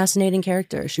 She's a fascinating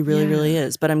character. She really, really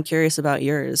is. But I'm curious about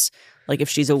yours. Like if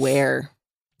she's aware.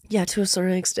 Yeah, to a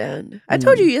certain extent. I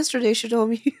told you yesterday, she told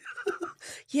me,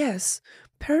 yes,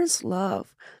 parents'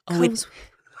 love comes...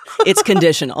 It's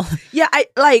conditional. Yeah, I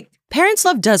like... Parents'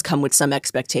 love does come with some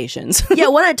expectations. Yeah,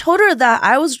 when I told her that,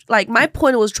 I was like, my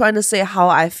point was trying to say how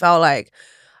I felt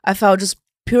just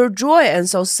pure joy and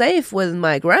so safe with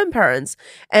my grandparents.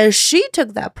 And she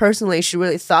took that personally. She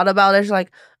really thought about it. She's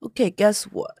like, okay, guess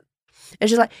what? And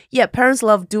she's like, yeah, parents'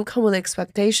 love do come with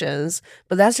expectations,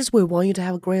 but that's just we want you to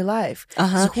have a great life.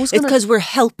 So it's because we're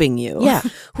helping you. Yeah.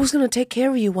 Who's going to take care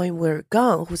of you when we're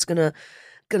gone? And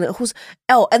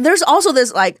there's also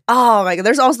this like, oh my God,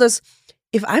 there's also this,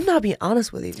 if I'm not being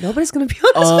honest with you, nobody's gonna be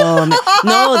honest with me.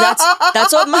 No,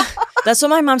 that's what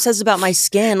my mom says about my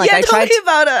skin. Like I tried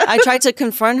to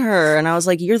confront her and I was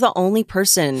like, you're the only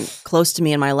person close to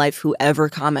me in my life who ever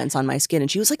comments on my skin. And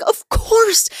she was like, of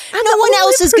course. No one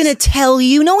else is gonna tell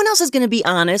you. No one else is gonna be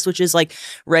honest, which is like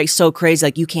right, so crazy.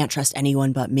 Like you can't trust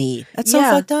anyone but me. That's so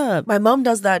fucked up. My mom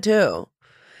does that too.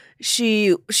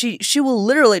 She will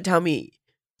literally tell me,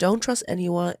 don't trust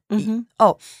anyone.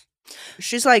 Oh.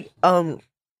 She's like, no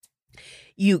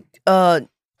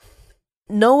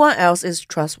one else is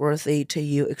trustworthy to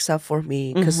you except for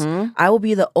me, because I will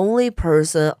be the only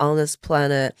person on this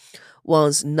planet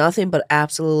wants nothing but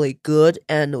absolutely good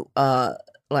and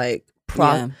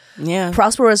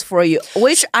prosperous for you,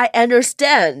 which I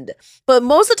understand. But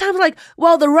most of the time, like,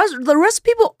 well, the rest of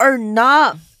people are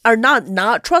not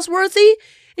trustworthy.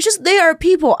 It's just they are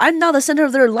people. I'm not the center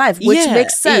of their life, which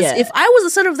makes sense. If I was the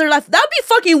center of their life, that'd be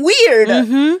fucking weird.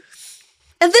 And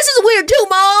this is weird too,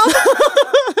 Mom.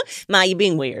 Ma, you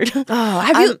being weird.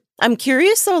 Oh, I'm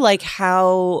curious though, like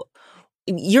how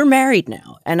you're married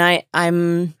now, and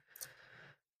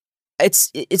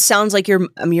it sounds like your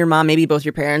mom, maybe both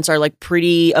your parents, are like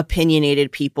pretty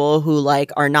opinionated people who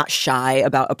like are not shy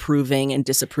about approving and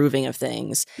disapproving of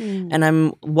things.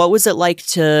 And what was it like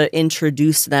to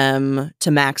introduce them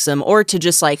to Maxim, or to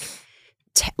just like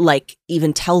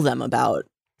even tell them about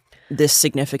this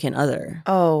significant other?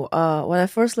 When I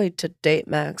first like to date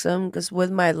Maxim, because with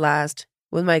my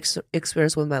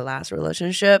experience with my last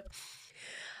relationship,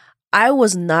 I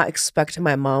was not expecting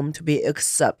my mom to be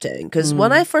accepting, because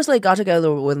when I first got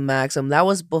together with Maxim, that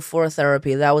was before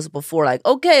therapy. That was before like,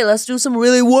 okay, let's do some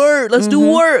really work. Let's do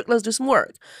work. Let's do some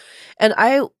work. And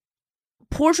I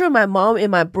portray my mom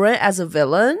in my brain as a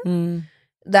villain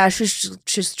that she's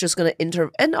just gonna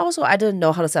and also I didn't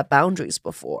know how to set boundaries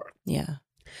before. Yeah.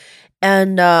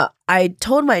 And I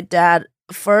told my dad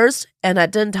first, and I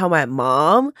didn't tell my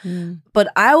mom, but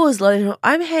I was letting her.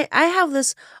 I have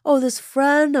this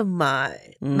friend of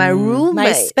mine, my roommate,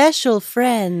 my special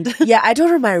friend. Yeah, I told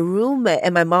her my roommate,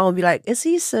 and my mom would be like, "Is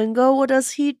he single? What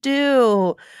does he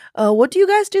do? What do you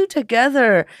guys do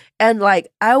together?" And like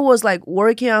I was like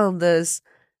working on this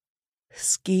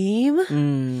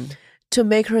scheme to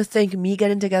make her think me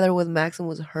getting together with Maxim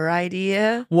was her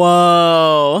idea.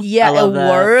 Whoa. Yeah, it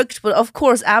worked. But of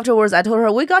course, afterwards, I told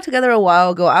her, we got together a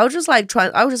while ago. I was just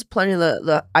planning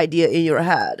the idea in your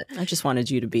head. I just wanted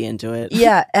you to be into it.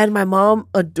 Yeah, and my mom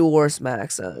adores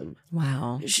Maxim.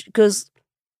 Wow. Because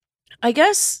I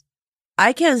guess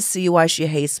I can see why she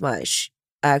hates my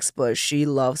ex, but she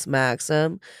loves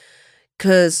Maxim.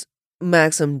 Because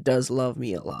Maxim does love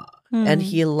me a lot. And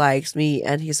he likes me,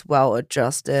 and he's well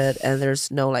adjusted, and there's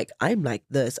no like, I'm like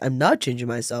this, I'm not changing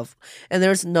myself, and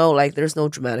there's no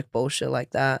dramatic bullshit like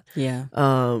that. Yeah.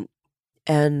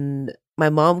 And my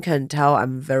mom can tell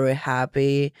I'm very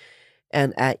happy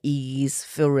and at ease,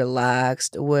 feel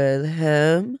relaxed with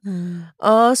him.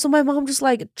 So my mom just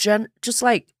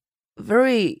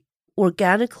very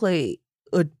organically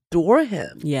adore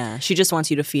him. Yeah, she just wants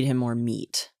you to feed him more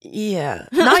meat. Yeah,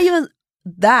 not even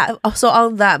that. So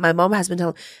on that, my mom has been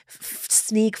telling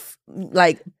sneak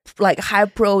like high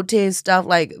protein stuff,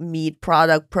 like meat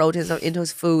product protein stuff into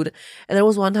his food. And there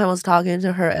was one time I was talking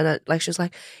to her, and she was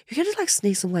like, "You can just like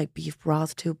sneak some like beef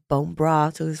broth to bone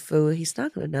broth to his food. He's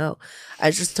not gonna know." I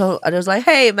was like,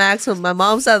 "Hey, Maxim, my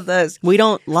mom said this. We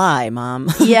don't lie, Mom."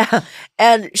 Yeah,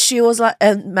 and she was like,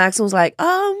 and Maxim was like,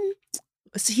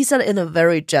 he said it in a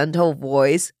very gentle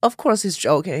voice. Of course, he's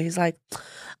joking. He's like,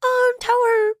 tell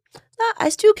her that I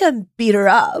still can beat her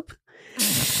up.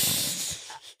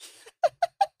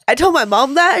 I told my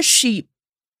mom that. She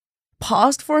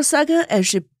paused for a second and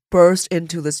she burst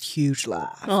into this huge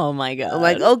laugh. Oh my God. I'm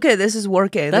like, okay, this is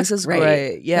working. This is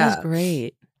great. Yeah. That's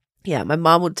great. Yeah, my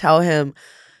mom would tell him.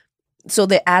 So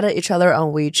they added each other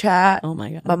on WeChat. Oh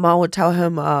my God. My mom would tell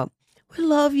him, we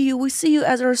love you. We see you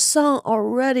as our son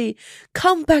already.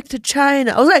 Come back to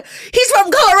China. I was like, he's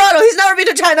from Colorado. He's never been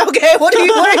to China. Okay, what are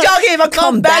you talking about?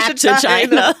 Come back to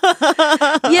China.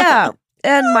 Yeah.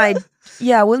 And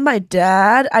with my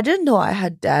dad, I didn't know I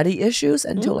had daddy issues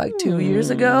until like 2 years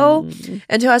ago.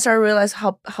 Until I started to realize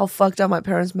how fucked up my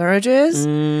parents' marriage is.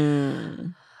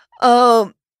 And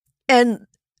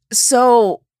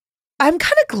so I'm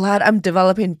kind of glad I'm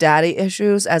developing daddy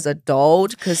issues as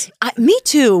adult because me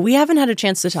too. We haven't had a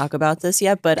chance to talk about this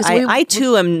yet, but I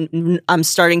too I'm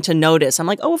starting to notice. I'm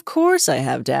like, oh, of course I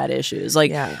have dad issues.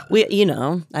 Like I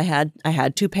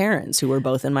had two parents who were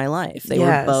both in my life. They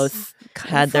were both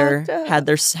had their you can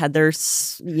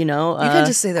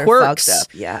just say they're quirks. Fucked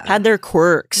up. Yeah, had their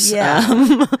quirks.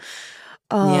 Yeah,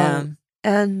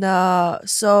 and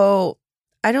so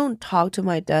I don't talk to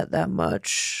my dad that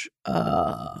much.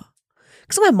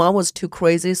 Because my mom was too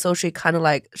crazy, so she kind of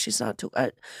like, she's not too,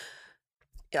 I'm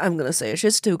going to say it,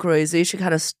 she's too crazy. She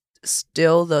kind of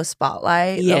steal the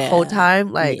spotlight the whole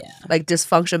time. Like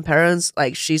dysfunction parents,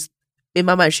 like she's, in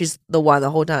my mind, she's the one the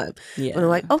whole time. Yeah. And I'm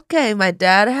like, okay, my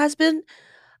dad has been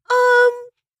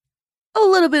a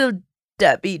little bit of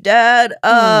deadbeat dad,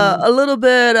 a little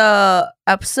bit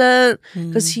absent,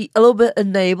 because he, a little bit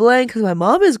enabling, because my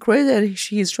mom is crazy and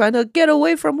she's trying to get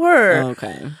away from her.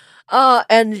 Okay.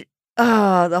 And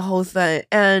the whole thing.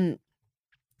 And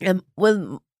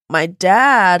with my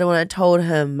dad, when I told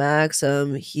him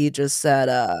Maxim, he just said,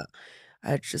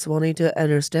 I just want you to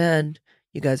understand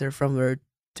you guys are from very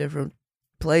different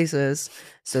places,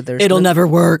 so it'll never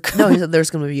work. No, he said there's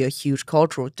gonna be a huge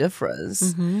cultural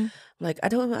difference. Like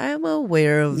I'm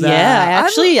aware of that. Yeah,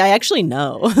 I actually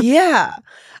know. Yeah.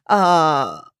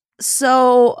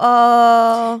 So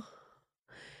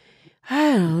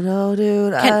I don't know,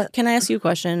 dude. Can I ask you a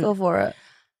question? Go for it.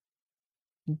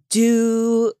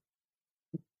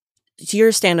 You're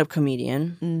a stand-up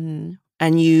comedian,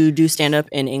 and you do stand-up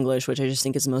in English, which I just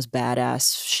think is the most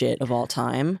badass shit of all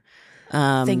time.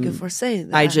 Thank you for saying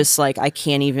that. I just I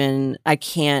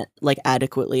can't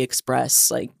adequately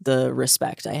express like the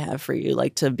respect I have for you,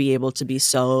 like to be able to be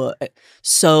so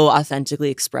authentically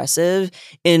expressive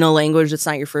in a language that's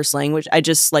not your first language. I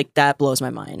just that blows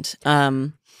my mind.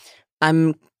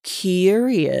 I'm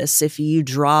curious if you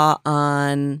draw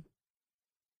on,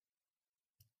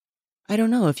 I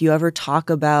don't know, if you ever talk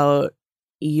about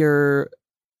your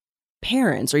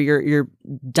parents or your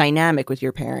dynamic with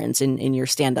your parents in your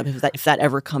stand-up, if that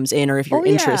ever comes in, or if you're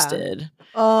interested.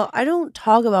 I don't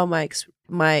talk about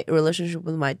my relationship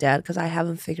with my dad because I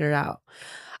haven't figured it out.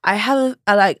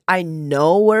 I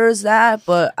know where is that,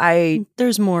 but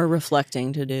there's more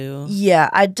reflecting to do. Yeah,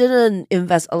 I didn't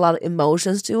invest a lot of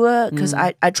emotions to it because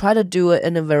I try to do it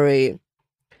in a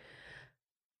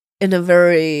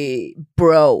very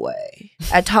bro way.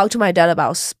 I talk to my dad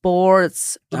about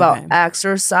sports, about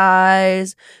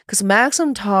exercise, because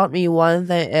Maxim taught me one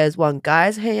thing is when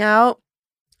guys hang out,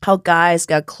 how guys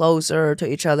get closer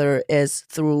to each other is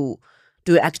through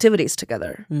doing activities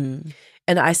together.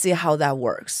 And I see how that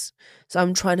works. So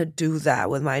I'm trying to do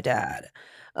that with my dad.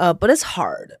 But it's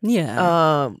hard.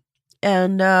 Yeah.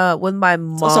 And with my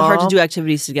mom, it's also hard to do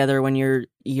activities together when you're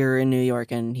in New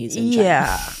York and he's in China.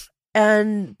 Yeah.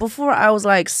 And before I was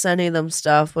sending them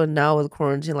stuff, but now with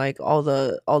quarantine, all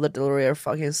the delivery are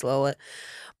fucking slow.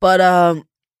 But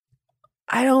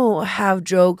I don't have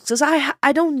jokes because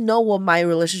I don't know what my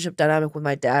relationship dynamic with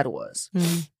my dad was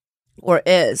or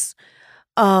is.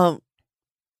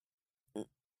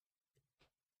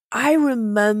 I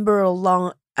remember a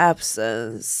long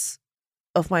absence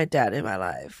of my dad in my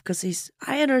life because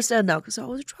I understand now because I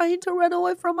was trying to run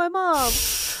away from my mom.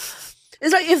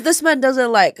 It's like if this man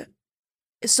doesn't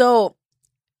so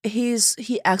he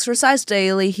exercises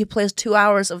daily. He plays 2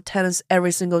 hours of tennis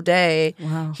every single day.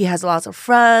 Wow. He has lots of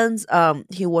friends.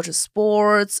 He watches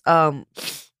sports.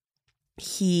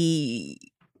 He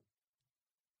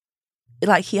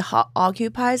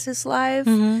occupies his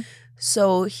life.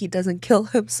 So he doesn't kill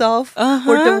himself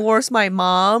or divorce my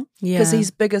mom because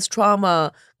his biggest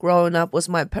trauma growing up was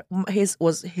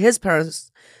his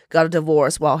parents got a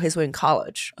divorce while he was in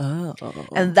college. Oh,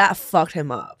 and that fucked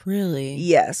him up. Really?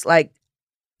 Yes,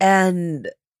 and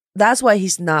that's why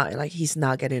he's not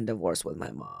getting divorced with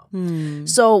my mom.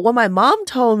 So when my mom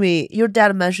told me your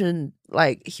dad mentioned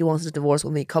he wants to divorce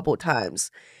with me a couple of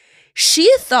times,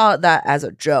 she thought that as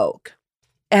a joke.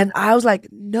 And I was like,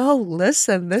 no,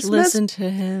 listen to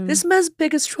him. This man's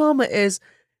biggest trauma is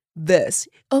this.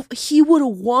 He would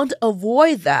want to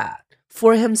avoid that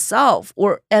for himself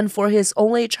and for his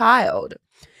only child.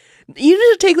 You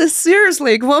need to take this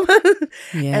seriously, woman.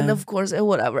 Yeah. And of course,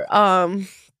 whatever.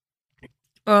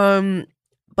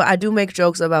 But but I do make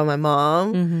jokes about my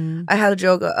mom. Mm-hmm. I have a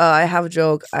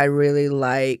joke I really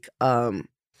like.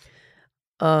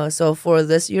 So for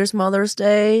this year's Mother's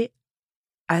Day,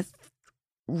 I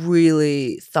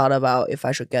really thought about if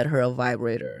I should get her a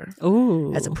vibrator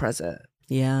as a present.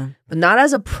 Yeah. But not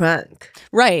as a prank.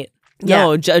 Right. Yeah.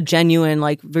 No, a genuine,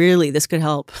 like, really, this could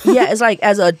help. Yeah, it's like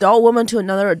as an adult woman to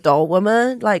another adult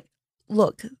woman, like,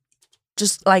 look,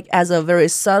 just like as a very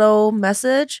subtle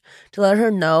message to let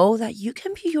her know that you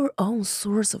can be your own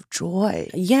source of joy.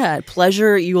 Yeah,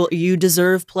 pleasure. You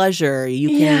deserve pleasure. You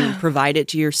can Yeah. provide it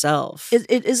to yourself.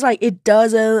 It is like it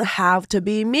doesn't have to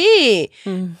be me.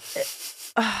 Mm.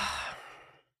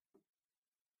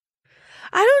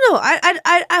 I don't know.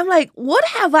 I'm like, what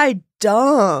have I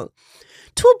done?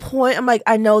 To a point, I'm like,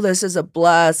 I know this is a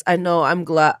bless. I know I'm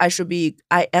glad.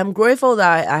 I am grateful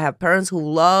that I have parents who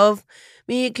love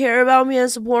me, care about me,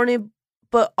 and support me.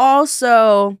 But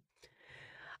also,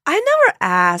 I never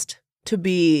asked to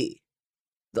be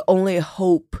the only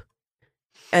hope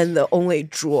and the only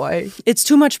joy. It's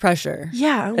too much pressure.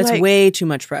 Yeah, I'm It's like, way too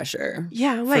much pressure.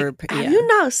 yeah, I'm for- like, have yeah. you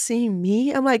not seen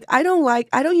me? I'm like, I don't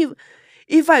even.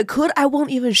 If I could, I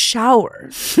won't even shower.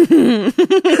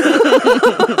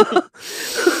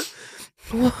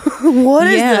 What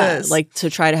is this? Like to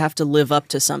try to have to live up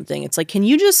to something. It's like, can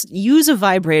you just use a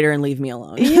vibrator and leave me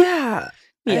alone? yeah,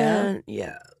 Yeah. And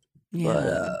yeah. Yeah.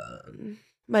 But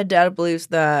my dad believes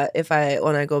that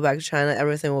when I go back to China,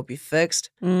 everything will be fixed.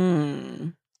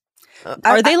 Mm.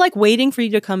 Are they like waiting for you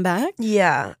to come back?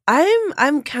 Yeah,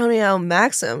 I'm counting out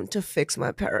Maxim to fix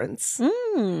my parents.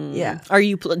 Mm. Yeah.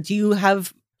 Do you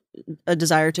have a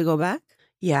desire to go back?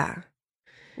 Yeah.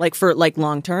 Like for like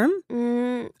long term?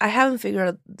 I haven't figured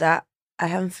out that. I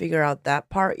haven't figured out that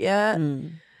part yet.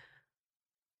 Mm.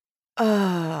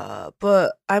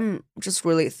 But I'm just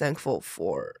really thankful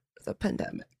for the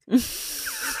pandemic.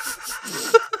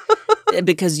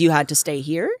 Because you had to stay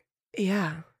here?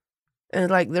 Yeah. And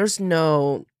like they're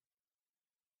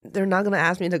not gonna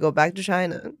ask me to go back to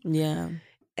China. Yeah.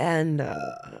 And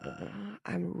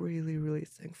I'm really, really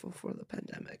thankful for the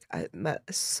pandemic. I met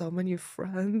so many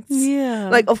friends. Yeah.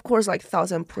 Like, of course, like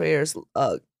 1,000 prayers,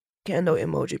 candle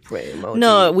emoji, prayer emoji.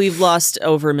 No, we've lost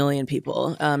over 1 million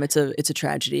people. It's a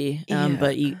tragedy. Yeah.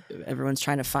 But everyone's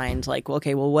trying to find like, well,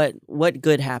 okay, well, what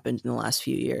good happened in the last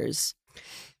few years?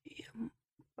 Yeah,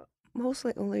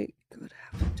 mostly only good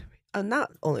happened to me.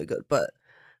 Not only good, but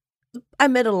I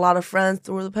made a lot of friends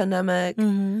through the pandemic.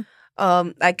 Mm-hmm.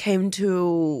 I came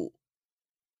to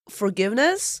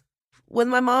forgiveness with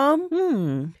my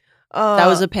mom. That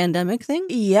was a pandemic thing?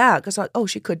 Yeah, because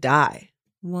she could die.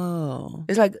 Whoa.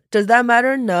 It's like, does that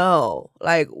matter? No.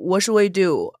 Like, what should we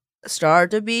do?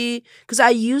 Start to be, because I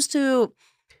used to,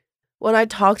 when I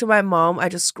talk to my mom, I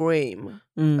just scream.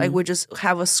 Like, we just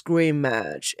have a scream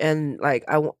match, and like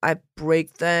I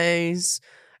break things,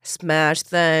 smash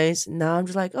things. Now I'm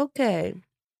just like, okay.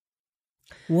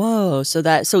 Whoa.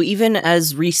 So even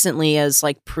as recently as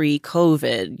like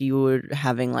pre-COVID, you were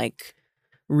having like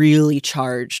really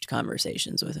charged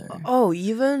conversations with her. Oh,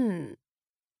 even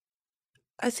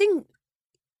I think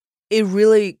it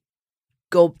really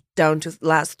go down to the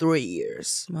last 3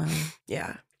 years. Wow.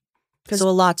 Yeah. So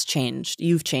a lot's changed.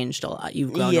 You've changed a lot.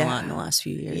 You've grown a lot in the last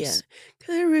few years. Yeah.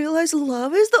 Because I realized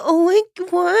love is the only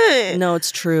one. No,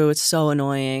 it's true. It's so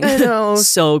annoying. I know.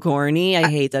 So corny. I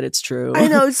hate that it's true. I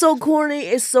know, it's so corny,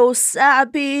 it's so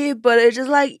sappy, but it's just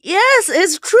like, yes,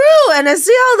 it's true. And I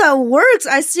see how that works.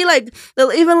 I see like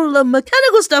even the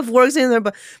mechanical stuff works in there,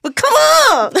 but come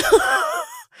on.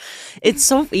 It's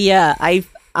so, yeah. I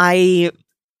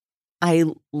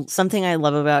something I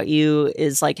love about you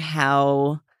is like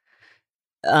how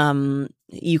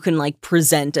you can like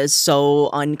present as so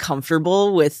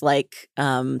uncomfortable with like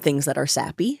things that are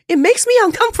sappy. It makes me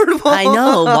uncomfortable. I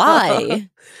know. Why?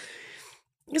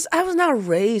 Because I was not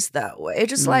raised that way. It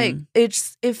just like it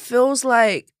feels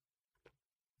like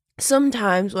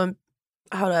sometimes when,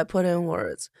 how do I put it in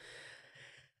words?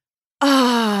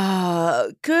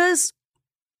 Because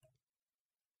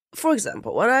for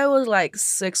example, when I was like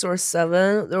 6 or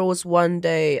 7, there was one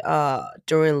day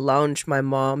during lunch, my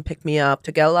mom picked me up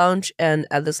to get lunch and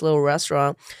at this little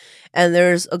restaurant. And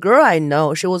there's a girl I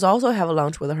know. She was also having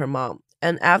lunch with her mom.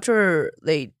 And after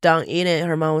they done eating,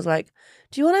 her mom was like,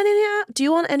 Do you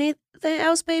want anything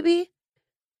else, baby?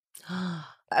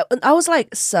 I was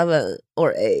like 7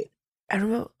 or 8. I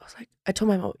remember I told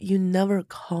my mom, you never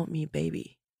call me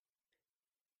baby.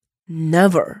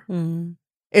 Never.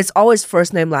 It's always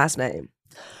first name, last name.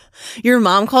 Your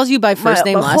mom calls you by first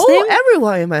name, last name?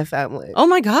 Everyone in my family. Oh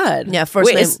my God. Yeah,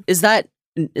 first name. Is that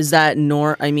Is that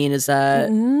is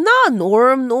that not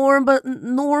norm, but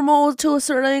normal to a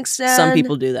certain extent. some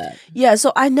people do that? Yeah,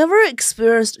 so I never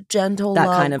experienced gentle That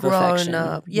love kind of growing affection.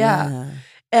 up. Yeah.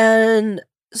 And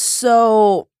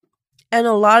so, and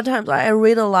a lot of times I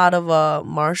read a lot of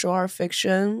martial art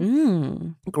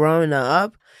fiction growing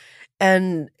up,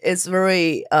 and it's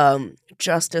very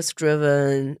justice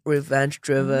driven, revenge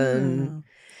driven.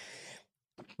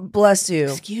 Bless you.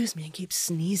 Excuse me, I keep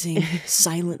sneezing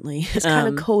silently. It's kind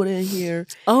of cold in here.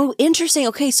 Oh, interesting.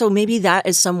 Okay, so maybe that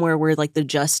is somewhere where like the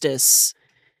justice,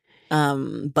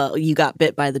 but you got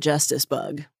bit by the justice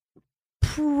bug.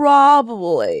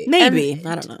 Probably. Maybe. And,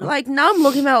 I don't know. Like now I'm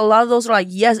looking at a lot of those are like,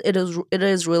 yes, it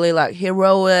is really like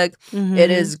heroic, it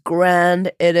is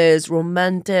grand, it is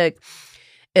romantic,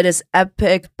 it is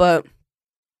epic, but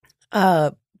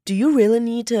do you really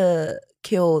need to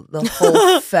kill the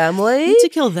whole family? Need to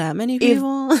kill that many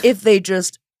people? if they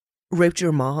just raped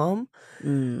your mom?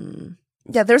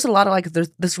 Yeah, there's a lot of like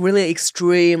there's this really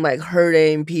extreme like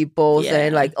hurting people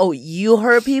saying like, oh, you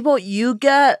hurt people, you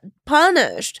get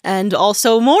punished. And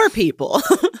also more people.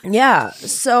 Yeah.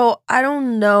 So I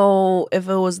don't know if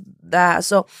it was that.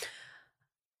 So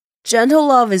gentle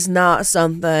love is not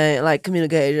something like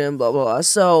communication, blah blah blah.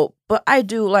 So but I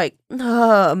do like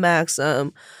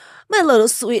Maxim, my little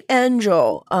sweet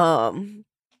angel,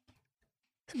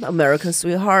 American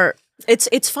sweetheart.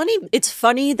 It's funny. It's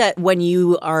funny that when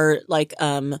you are like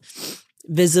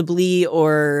visibly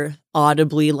or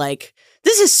audibly like,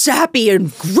 this is sappy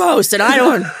and gross and I don't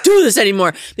want to do this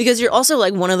anymore, because you're also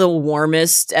like one of the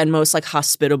warmest and most like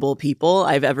hospitable people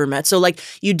I've ever met. So like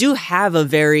you do have a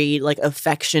very like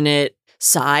affectionate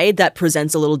side that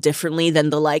presents a little differently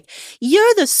than the like,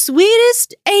 you're the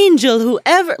sweetest angel who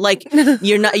ever, like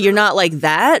you're not like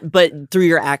that, but through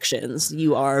your actions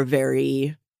you are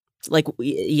very like,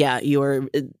 yeah, you are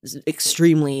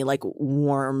extremely like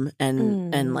warm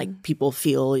and like people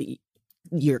feel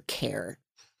your care.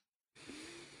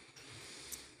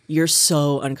 You're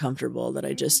so uncomfortable that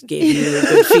I just gave you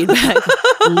good feedback.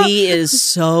 Lee is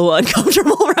so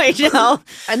uncomfortable right now.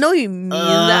 I know you mean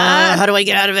that. How do I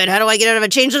get out of it? How do I get out of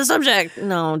it? Change the subject.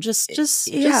 No, just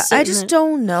yeah. I just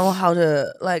don't know how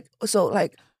to like. So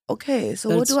like, okay.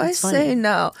 So what do I say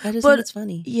now? I just think it's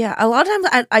funny. Yeah, a lot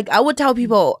of times I would tell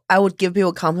people, I would give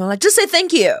people a compliment like, just say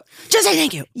thank you. Just say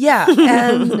thank you. Yeah,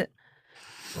 and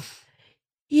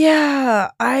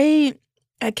yeah, I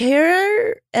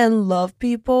care and love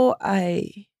people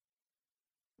I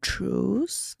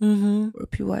choose, or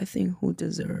people I think who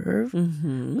deserve,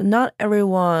 but not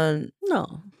everyone.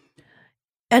 No.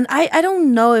 And I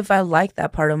don't know if I like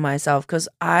that part of myself, because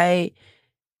I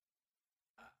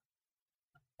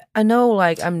know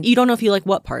like You don't know if you like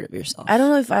what part of yourself. I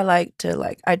don't know if I like to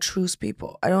like I choose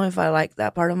people. I don't know if I like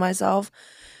that part of myself,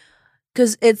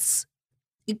 because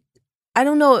I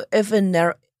don't know if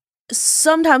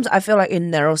sometimes I feel like it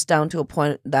narrows down to a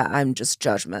point that I'm just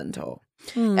judgmental.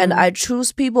 And I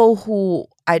choose people who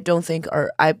I don't think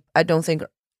are I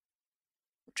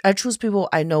choose people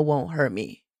I know won't hurt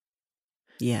me.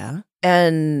 Yeah.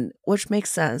 And which makes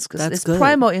sense because it's good.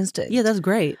 Primal instinct. Yeah, that's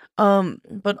great.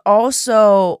 But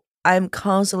also I'm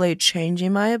constantly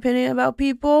changing my opinion about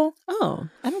people. Oh,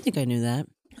 I don't think I knew that.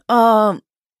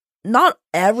 Not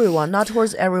everyone, not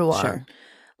towards everyone. Sure.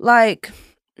 Like,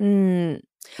 I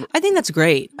think that's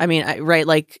great. I mean, right?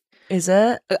 Like, is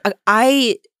it?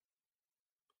 I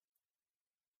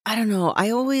don't know. I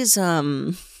always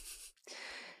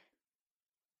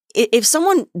if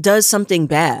someone does something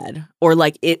bad, or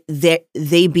like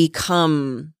they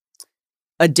become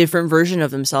a different version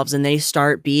of themselves and they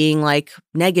start being like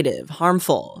negative,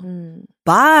 harmful.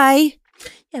 Bye.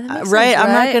 Yeah, that makes right? sense,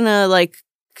 I'm not gonna like,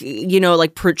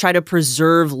 like try to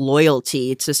preserve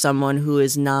loyalty to someone who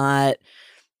is not.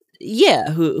 Yeah,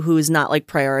 who is not like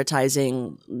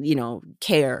prioritizing,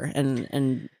 care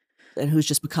and who's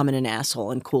just becoming an asshole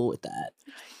and cool with that.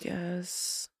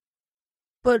 Yes,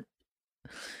 but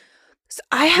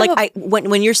I have like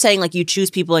when you're saying like you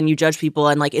choose people and you judge people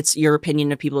and like it's your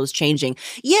opinion of people is changing.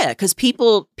 Yeah, because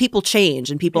people change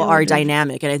and people are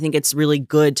dynamic, and I think it's really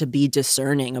good to be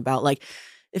discerning about like.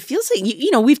 It feels like,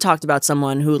 we've talked about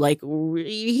someone who like you're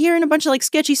hearing a bunch of like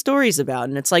sketchy stories about,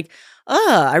 and it's like,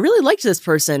 I really liked this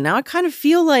person. Now I kind of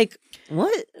feel like,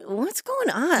 what's going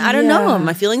on? I don't know.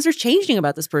 My feelings are changing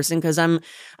about this person because I'm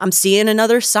seeing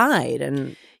another side,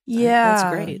 and that's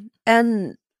great.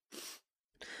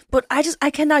 But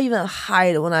I cannot even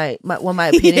hide when my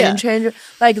opinion changes.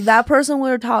 Like that person we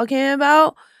were talking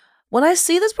about. When I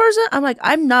see this person, I'm like,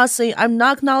 I'm not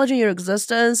acknowledging your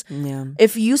existence. Yeah.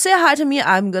 If you say hi to me,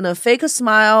 I'm gonna fake a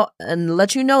smile and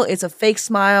let you know it's a fake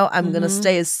smile. I'm gonna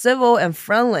stay civil and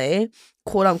friendly,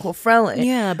 quote unquote friendly.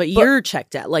 Yeah, but you're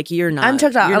checked out. Like you're not. I'm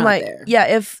checked out. You're I'm not like, there. yeah,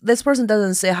 if this person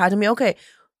doesn't say hi to me, okay,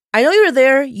 I know you're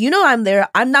there. You know I'm there.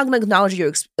 I'm not gonna acknowledge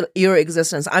your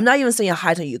existence. I'm not even saying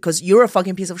hi to you because you're a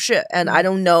fucking piece of shit, and I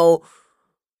don't know.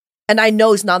 And I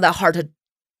know it's not that hard to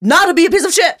not to be a piece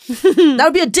of shit. Not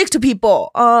to be a dick to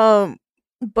people. But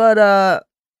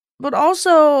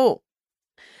also,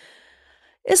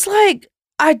 it's like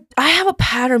I have a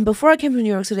pattern. Before I came to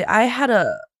New York City, I had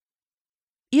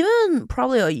even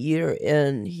probably a year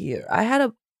in here.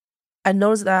 I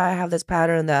noticed that I have this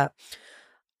pattern that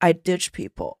I ditch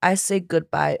people. I say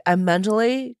goodbye. I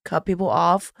mentally cut people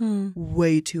off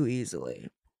way too easily.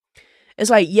 It's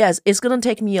like, yes, it's gonna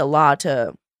take me a lot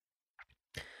to.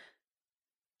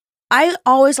 I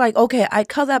always like, okay, I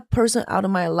cut that person out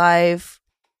of my life.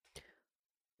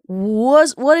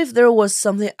 What if there was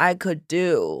something I could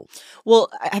do? Well,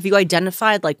 have you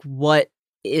identified like what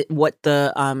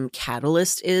the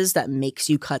catalyst is that makes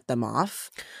you cut them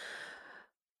off?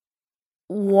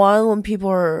 One, when people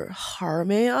are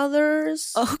harming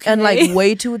others, Okay. and like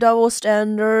way too double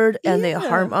standard, and they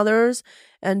harm others,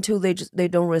 and two, they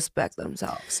don't respect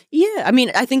themselves. Yeah, I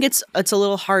mean, I think it's a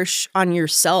little harsh on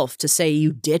yourself to say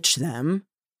you ditch them.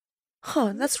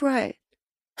 Huh, that's right.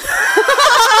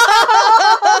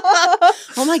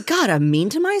 Oh my God, I'm mean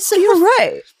to myself. You're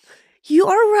right. You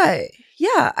are right.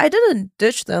 Yeah, I didn't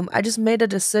ditch them. I just made a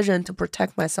decision to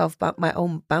protect myself by my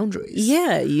own boundaries.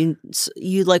 Yeah, you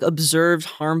like observed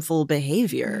harmful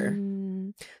behavior.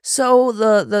 So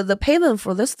the payment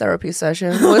for this therapy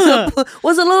session was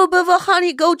a little bit of a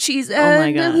honey goat cheese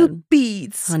and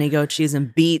beets. Honey goat cheese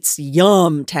and beets,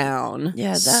 yum town.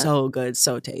 Yeah, so good,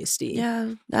 so tasty.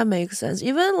 Yeah, that makes sense.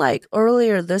 Even like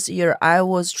earlier this year, I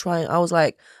was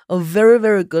like a very,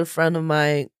 very good friend of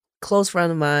mine, close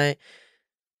friend of mine.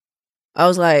 I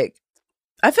was like,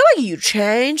 I feel like you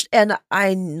changed, and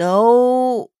I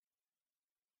know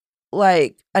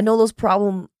those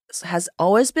problems has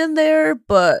always been there,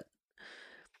 but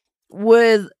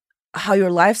with how your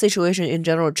life situation in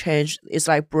general changed, it's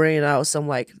like bringing out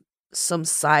some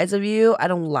sides of you I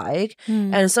don't like.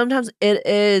 And sometimes it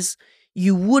is,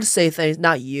 you would say things,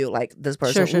 not you, like this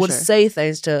person would say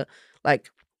things to like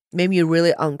make me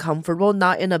really uncomfortable,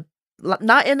 not in a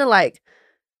like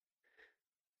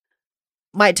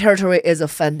my territory is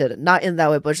offended, not in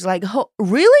that way, but just like,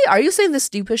 really? Are you saying this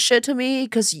stupid shit to me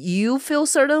because you feel a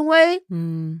certain way?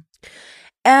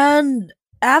 And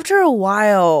after a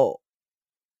while,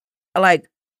 like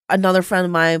another friend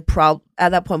of mine at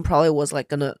that point probably was like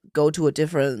gonna go to a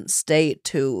different state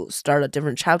to start a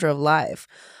different chapter of life.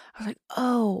 I was like,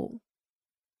 oh,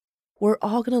 we're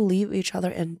all gonna leave each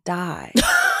other and die.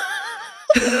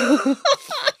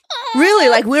 Really,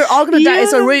 like we're all gonna die.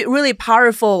 It's a really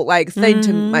powerful like thing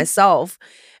to myself.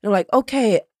 And I'm like,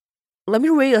 okay, let me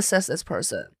reassess this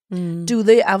person. Do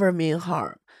they ever mean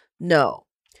harm? No.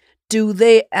 Do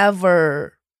they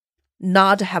ever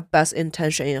not have best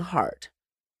intention in heart?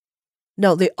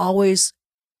 No, they always,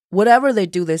 whatever they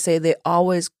do, they say it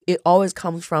always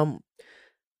comes from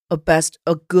a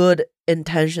good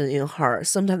intention in heart.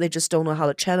 Sometimes they just don't know how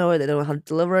to channel it. They don't know how to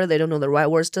deliver it. They don't know the right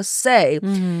words to say.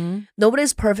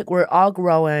 Nobody's perfect. We're all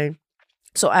growing.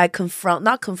 So I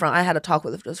had a talk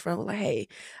with this friend. I was like, hey,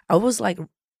 I was like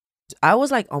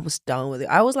almost done with it.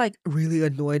 I was like really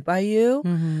annoyed by you,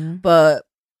 but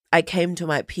I came to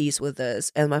my peace with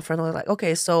this. And my friend was like,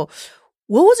 okay, so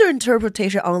what was your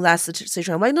interpretation on that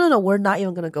situation? I'm like, no, we're not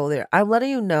even going to go there. I'm letting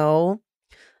you know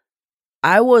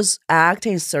I was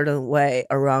acting a certain way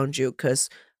around you because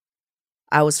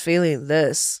I was feeling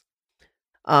this.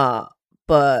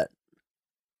 But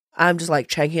I'm just like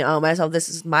checking on myself. This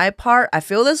is my part. I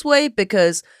feel this way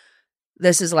because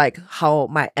this is like how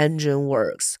my engine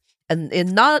works. And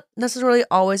it's not necessarily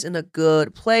always in a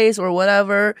good place or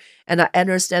whatever. And I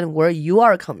understand where you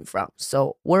are coming from.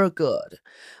 So we're good.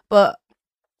 But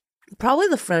probably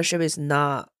the friendship is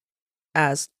not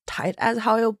as tight as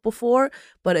how it was before,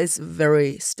 but it's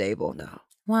very stable now.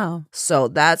 Wow.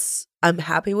 So I'm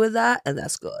happy with that, and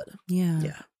that's good.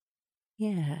 Yeah.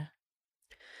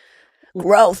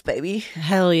 Growth, baby.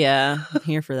 Hell yeah. I'm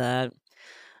here for that.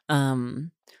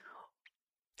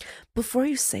 Before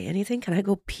you say anything, can I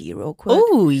go pee real quick?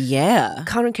 Oh yeah.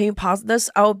 Connor, can you pause this?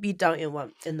 I'll be done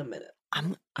in a minute.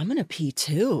 I'm gonna pee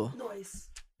too. Nice.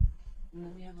 And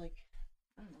then we have like,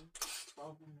 I don't know,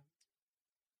 12 minutes.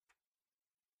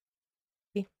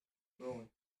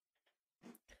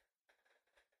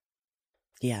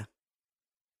 Yeah.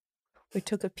 We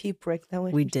took a pee break. That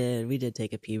way we did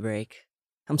take a pee break.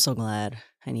 I'm so glad.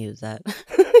 I needed that.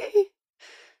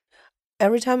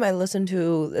 Every time I listen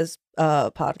to this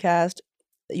podcast,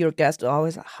 your guests are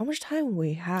always like, how much time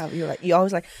we have? You're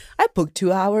always like, I booked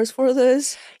 2 hours for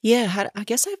this. Yeah, I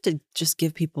guess I have to just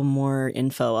give people more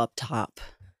info up top.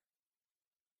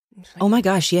 Oh my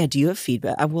gosh, yeah. Do you have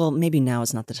feedback? Well, maybe now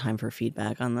is not the time for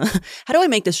feedback on the. How do I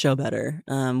make this show better?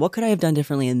 What could I have done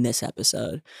differently in this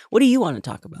episode? What do you want to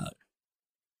talk about?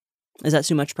 Is that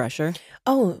too much pressure?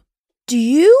 Oh, do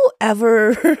you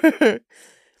ever?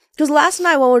 Because last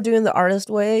night when we were doing the artist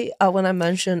way, when I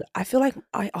mentioned, I feel like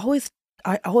I always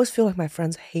feel like my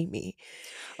friends hate me.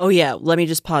 Oh yeah. Let me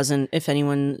just pause, and if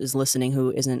anyone is listening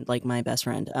who isn't like my best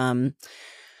friend,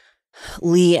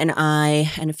 Lee and I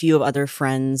and a few of other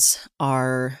friends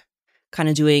are kind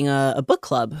of doing a book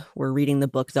club. We're reading the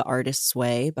book The Artist's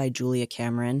Way by Julia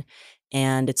Cameron,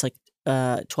 and it's like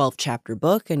a 12-chapter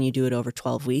book, and you do it over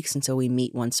 12 weeks. And so we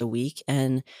meet once a week,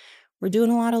 and we're doing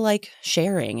a lot of like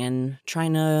sharing and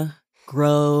trying to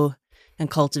grow and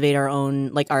cultivate our own,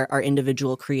 like our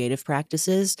individual creative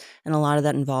practices. And a lot of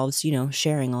that involves,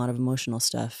 sharing a lot of emotional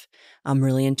stuff. I'm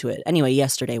really into it. Anyway,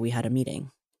 yesterday we had a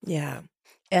meeting. Yeah.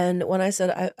 And when I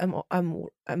said I'm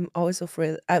always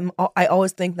afraid, I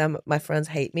always think that my friends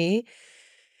hate me.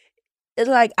 It's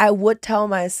like I would tell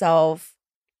myself,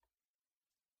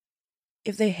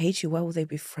 if they hate you, why would they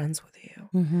be friends with you?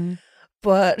 Mm-hmm.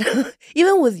 But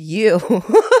even with you,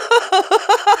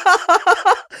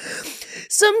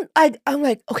 I'm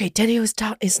like, okay, Danielle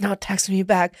is not texting me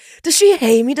back. Does she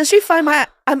hate me? Does she find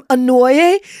I'm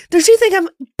annoying? Does she think I'm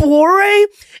boring?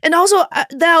 And also,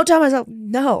 then I'll tell myself,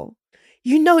 no.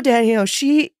 Danielle,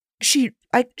 she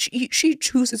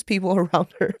chooses people around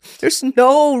her. There's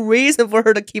no reason for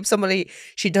her to keep somebody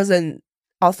she doesn't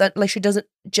she doesn't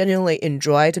genuinely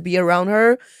enjoy to be around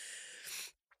her.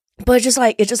 But it's just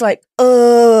like,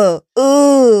 but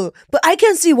I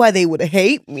can see why they would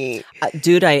hate me.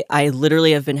 Dude, I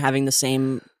literally have been having the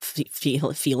same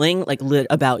feeling like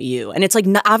about you. And it's like,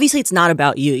 obviously it's not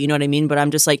about you, you know what I mean? But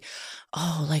I'm just like,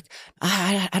 oh, like,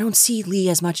 I don't see Lee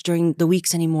as much during the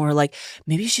weeks anymore. Like,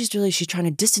 maybe she's trying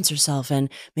to distance herself.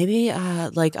 And maybe, I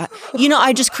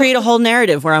just create a whole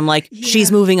narrative where I'm like,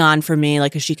 she's moving on from me,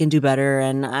 like, 'cause she can do better.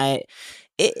 And why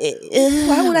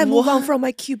would I move on from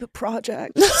my Cupid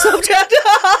project? Subject.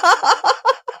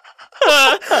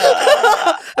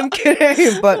 I'm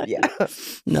kidding, but yeah.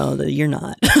 No, you're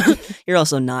not. You're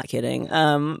also not kidding.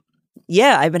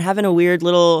 Yeah, I've been having a weird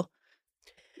little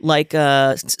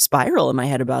spiral in my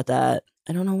head about that.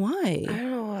 I don't know why.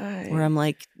 Where I'm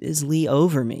like, is Lee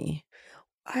over me?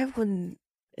 I wouldn't.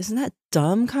 Isn't that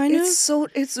dumb, kind of? It's But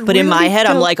really in my head,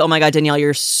 dumb. I'm like, oh my God, Danielle,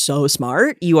 you're so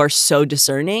smart. You are so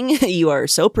discerning. You are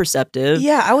so perceptive.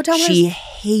 Yeah, I would tell she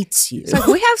hates you. It's like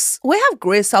we have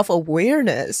great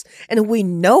self-awareness, and we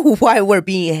know why we're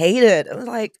being hated. I'm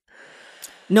like,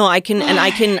 no, I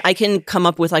can come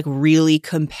up with like really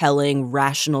compelling,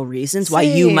 rational reasons why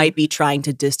you might be trying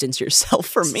to distance yourself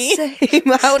from me. Same.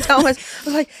 I would tell myself, I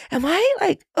was like, am I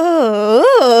like,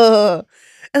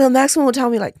 and then Maximum would tell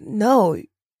me like, no,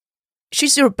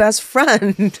 she's your best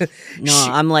friend. No,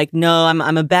 I'm like, no,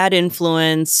 I'm a bad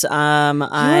influence.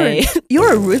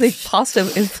 You're a really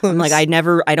positive influence. I'm like, I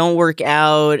don't work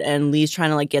out, and Lee's trying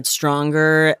to like get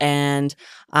stronger, and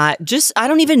I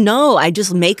don't even know. I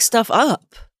just make stuff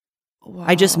up. Wow.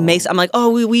 I'm like,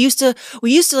 oh, we used to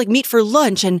like meet for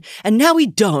lunch, and now we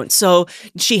don't. So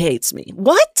she hates me.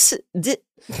 What?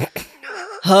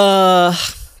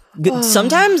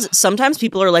 Sometimes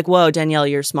people are like, whoa, Danielle,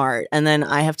 you're smart. And then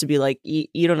I have to be like,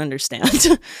 you don't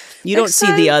understand. You don't see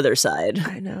the other side.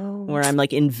 I know. Where I'm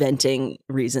like inventing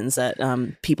reasons that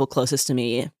people closest to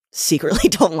me secretly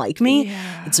don't like me.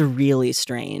 Yeah. It's really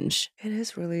strange. It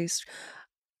is really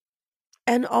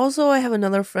And also I have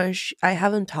another friend, I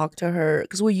haven't talked to her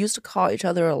because we used to call each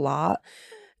other a lot.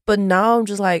 But now I'm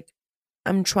just like,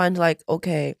 I'm trying to like,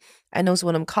 okay, I know so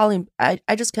when I'm calling, I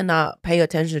just cannot pay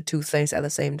attention to two things at the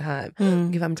same time.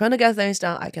 If I'm trying to get things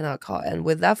done, I cannot call. And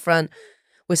with that friend,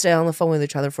 we stay on the phone with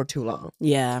each other for too long.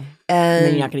 Yeah. And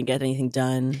then you're not going to get anything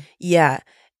done. Yeah.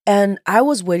 And I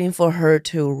was waiting for her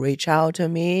to reach out to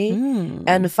me.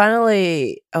 And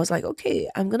finally, I was like, okay,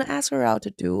 I'm going to ask her out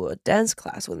to do a dance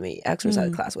class with me,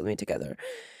 exercise class with me together.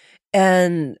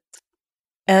 And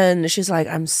she's like,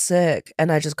 I'm sick.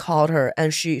 And I just called her,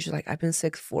 and she's like, I've been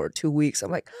sick for 2 weeks.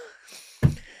 I'm like,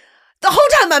 the whole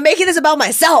time I'm making this about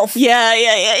myself.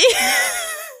 Yeah.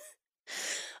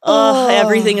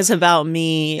 Everything is about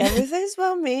me. Everything's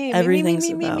about me. Everything's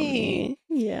about me.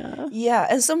 Yeah. Yeah.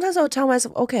 And sometimes I would tell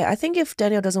myself, okay, I think if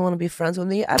Danielle doesn't want to be friends with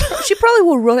me, she probably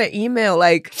will write an email.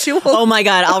 Like, she will. Oh my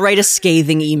God, I'll write a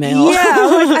scathing email. Yeah.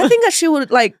 I think that she would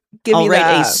like give me I'll write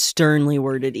that. a sternly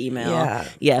worded email. Yeah.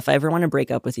 Yeah. If I ever want to break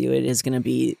up with you, it is going to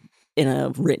be in a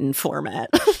written format.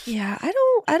 Yeah,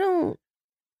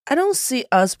 I don't see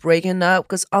us breaking up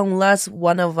because unless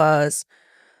one of us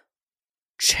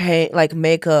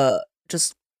make a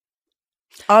just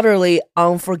utterly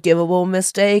unforgivable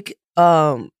mistake,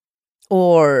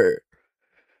 or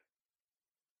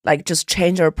like just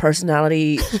change our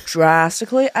personality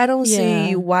drastically, I don't Yeah.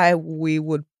 see why we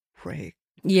would break.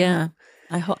 Yeah.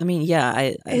 I mean,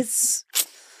 yeah, It's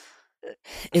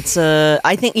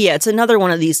I think, yeah, it's another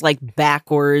one of these like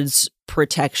backwards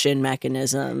protection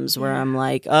mechanisms where I'm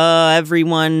like,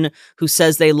 everyone who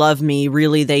says they love me,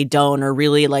 really they don't, or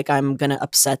really like I'm gonna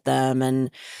upset them, and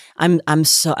I'm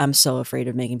so afraid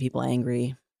of making people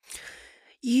angry.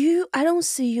 I don't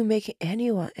see you making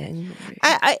anyone angry.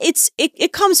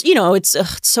 It comes, it's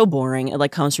so boring. It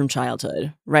like comes from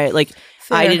childhood, right? Like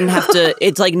I Fair. didn't have to.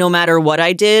 It's like no matter what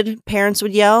I did, parents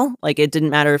would yell. Like it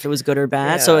didn't matter if it was good or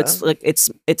bad. So Yeah. it's like it's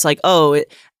like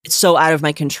it's so out of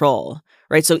my control,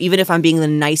 right? So even if I'm being the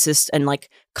nicest and like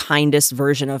kindest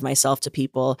version of myself to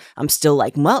people, I'm still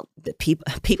like, well,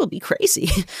 people be crazy.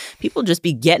 People just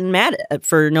be getting mad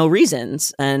for no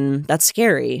reasons, and that's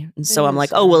scary. And so I'm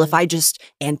like, oh well, if I just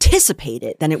anticipate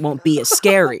it, then it won't be as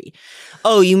scary.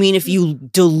 Oh, you mean if you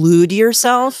delude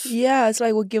yourself? Yeah, it's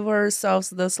like we give ourselves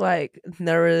this like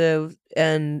narrative,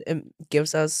 and it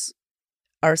gives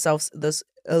ourselves this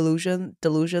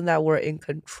delusion that we're in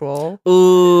control.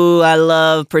 Ooh, I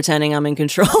love pretending I'm in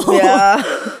control. Yeah.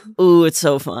 Ooh, it's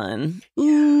so fun.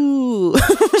 Ooh.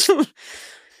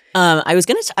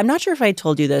 I'm not sure if I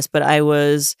told you this, but I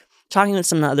was talking with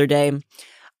someone the other day.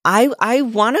 I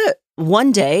want to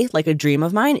one day, like a dream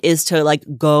of mine is to like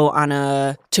go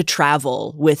to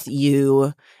travel with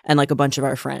you and like a bunch of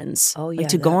our friends. Oh, yeah, Like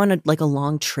to go on a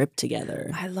long trip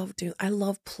together. I love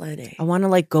planning. I want to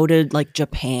like go to like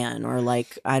Japan or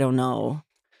like, I don't know,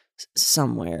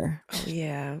 somewhere. Oh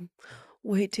yeah.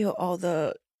 Wait till all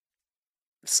the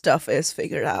stuff is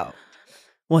figured out.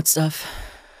 What stuff?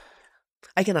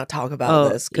 I cannot talk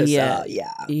about this because yeah.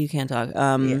 yeah. You can't talk.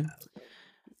 Yeah.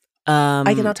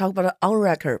 I cannot talk about it on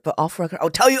record, but off record, I'll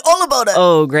tell you all about it.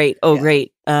 Oh, great. Oh, Yeah.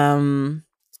 great.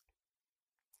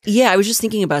 Yeah, I was just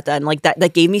thinking about that, and like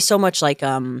that gave me so much like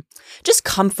just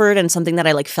comfort and something that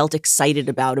I like felt excited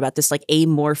about this like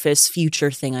amorphous future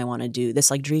thing I want to do.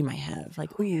 This like dream I have. Like,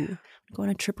 Oh, yeah. ooh, I'm going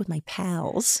on a trip with my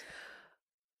pals.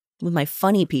 With my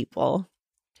funny people.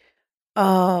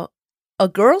 A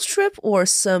girls trip or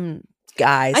some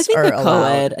guys? I think are a co-ed.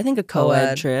 allowed? I think a co-ed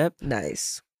Co-ed. trip.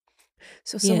 Nice.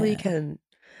 So somebody Yeah. can.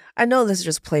 I know this is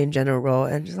just plain general,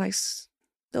 and just like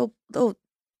they'll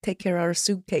take care of our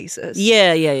suitcases.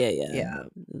 Yeah. Yeah.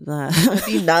 That'd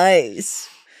Be nice.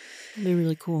 be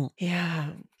really cool. Yeah.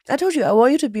 I told you I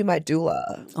want you to be my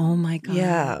doula. Oh my god.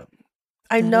 Yeah.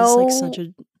 I That is, know. like,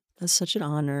 that's such an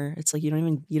honor. It's like you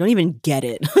don't even get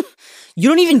it. You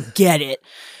don't even get it.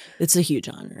 It's a huge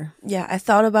honor. Yeah, I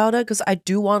thought about it because I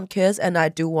do want kids and I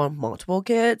do want multiple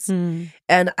kids. Mm.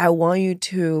 And I want you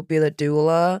to be the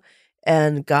doula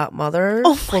and godmother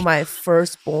Oh for my my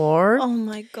firstborn. Oh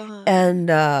my god. And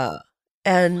oh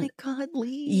my god,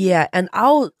 Lee. yeah, and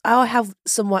I'll have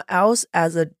someone else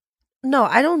as a no,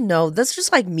 I don't know. That's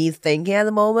just like me thinking at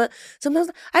the moment. Sometimes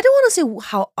I don't want to say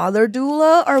how other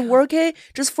doula are working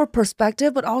just for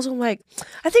perspective, but also I'm like,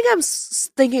 I think I'm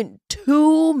thinking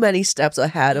too many steps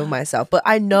ahead of myself. But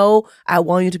I know I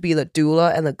want you to be the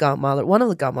doula and the godmother, one of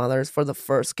the godmothers for the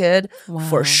first kid Wow.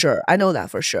 for sure. I know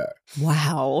that for sure.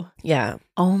 Wow. Yeah.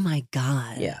 Oh my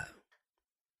god. Yeah.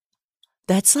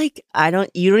 That's like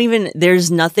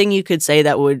there's nothing you could say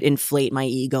that would inflate my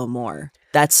ego more.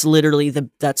 That's literally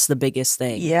that's the biggest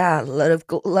thing. Yeah. Let it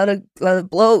go, let it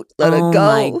bloat. Let oh it go.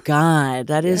 my god.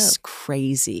 That is Yeah.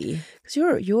 crazy. Because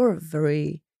you're a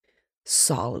very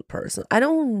solid person. I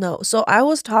don't know. So I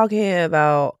was talking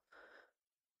about,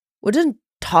 we didn't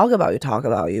talk about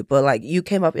you, but like you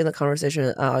came up in the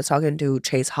conversation. I was talking to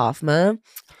Chase Hoffman.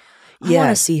 I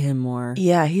want to see him more.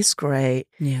 Yeah, he's great.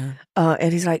 Yeah.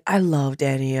 And he's like, I love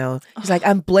Danielle. He's like,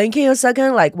 I'm blinking a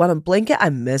second. Like when I'm blinking, I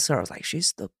miss her. I was like,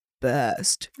 she's the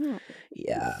best.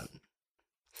 Yeah.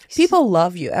 People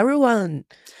love you. Everyone.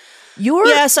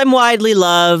 Yes, I'm widely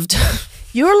loved.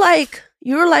 You're like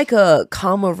a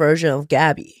calmer version of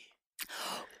Gabby.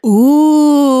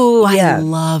 Ooh, Yeah. I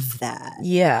love that.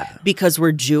 Yeah. Because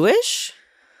we're Jewish?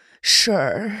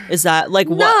 Sure. Is that like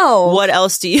No. what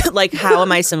else do you like? How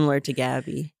am I similar to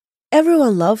Gabby?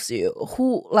 Everyone loves you.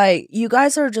 Who like you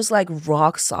guys are just like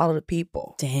rock solid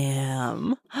people.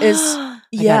 Damn. It's- I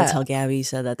yeah. gotta tell Gabby you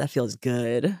said that. That feels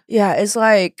good. Yeah, it's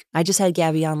like, I just had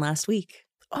Gabby on last week.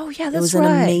 oh yeah, It that's was right.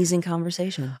 an amazing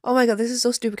conversation. Oh my god, this is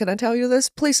so stupid. Can I tell you this?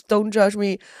 Please don't judge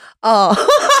me.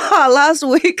 last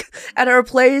week at our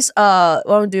place, when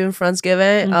we're doing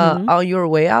Friendsgiving, on your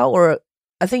way out, or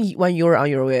I think when you were on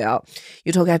your way out,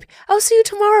 you told Gabby, "I'll see you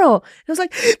tomorrow." And I was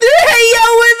like, "They hate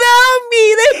you without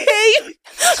me. They hate me."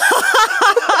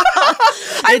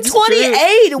 I'm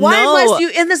 28. True. Why am I still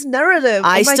in this narrative?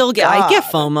 I get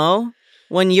FOMO.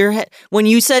 When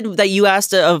you said that you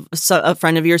asked a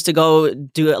friend of yours to go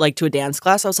do it like to a dance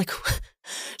class, I was like,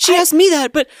 she asked me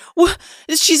that, but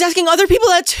she's asking other people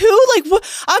that too. Like,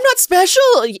 I'm not special,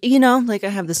 you know. Like, I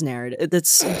have this narrative.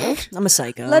 I'm a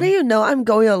psycho. Letting you know I'm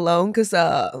going alone because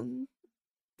go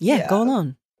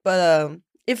alone. But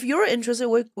if you're interested,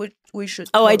 we should.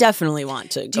 Oh, I definitely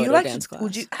want to go to a dance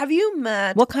class. Have you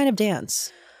met? What kind of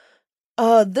dance?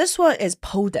 This one is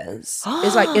pole dance.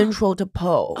 It's like intro to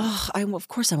pole. Of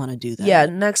course I want to do that. Yeah,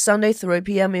 next Sunday, 3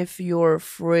 p.m. if you're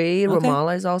free. Okay.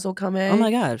 Ramala is also coming. Oh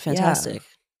my God, fantastic.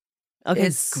 Yeah. Okay,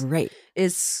 it's great.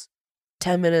 It's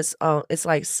 10 minutes it's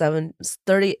like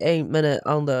 38 minutes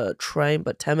on the train,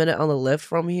 but 10 minutes on the lift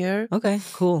from here. Okay,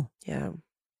 cool. Yeah.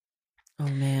 Oh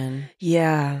man.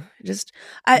 Yeah.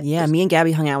 Me and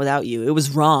Gabby hung out without you. It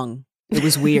was wrong. It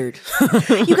was weird.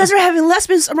 You guys are having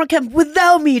lesbian summer camp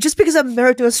without me just because I'm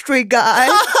married to a straight guy.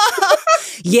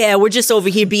 Yeah, we're just over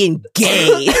here being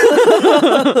gay.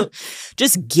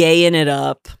 Just gaying it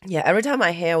up. Yeah, every time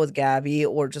I hang out with Gabby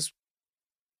or just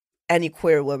any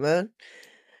queer woman,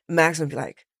 Max would be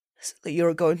like,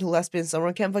 "You're going to lesbian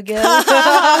summer camp again?"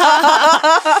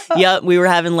 Yep, we were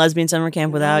having lesbian summer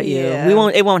camp without you.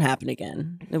 It won't happen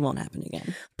again. It won't happen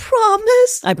again.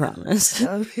 Promise? I promise.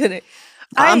 No, I'm kidding.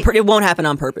 It won't happen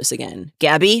on purpose again.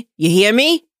 Gabby, you hear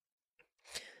me?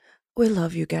 We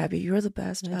love you, Gabby. You're the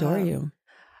best. I adore you.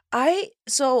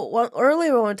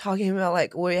 Earlier when we were talking about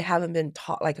like we haven't been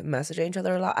messaging each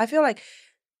other a lot, I feel like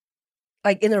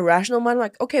in a rational mind,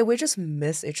 like, okay, we just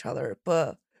miss each other,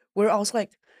 but we're also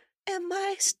like,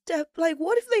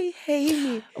 what if they hate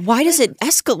me? Why does it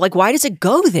escalate? Like, why does it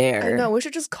go there? I know, we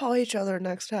should just call each other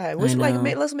next time. We should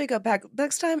let's make a pact.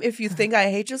 Next time, if you think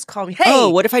I hate, just call me. Hey! Oh,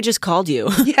 what if I just called you?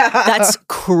 Yeah. That's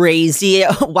crazy.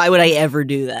 Why would I ever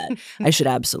do that? I should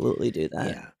absolutely do that.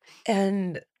 Yeah.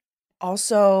 And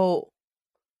also,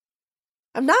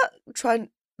 I'm not trying,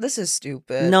 this is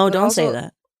stupid. No, don't say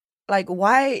that. Like,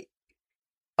 why?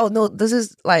 Oh, no, this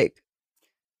is like,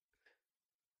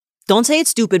 don't say it's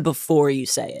stupid before you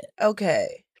say it.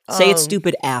 Okay. Say it's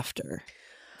stupid after.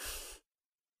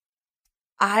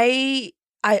 I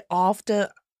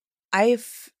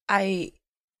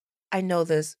know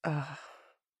this.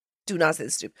 Do not say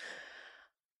it's stupid.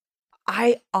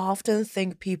 I often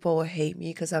think people hate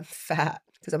me because I'm fat.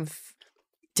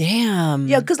 Damn.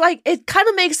 Yeah, because like it kind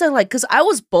of makes sense. Like, because I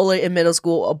was bullied in middle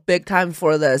school a big time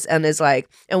for this, and it's like,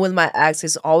 and with my ex,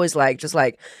 it's always like just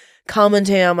like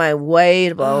commenting on my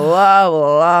weight, blah blah blah,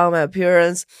 blah my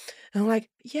appearance, and I'm like,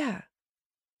 yeah,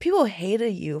 people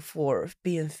hated you for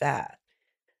being fat.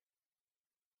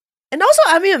 And also,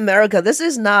 I'm in America. This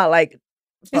is not like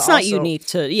it's not unique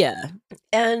to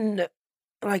And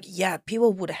like, yeah,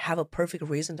 people would have a perfect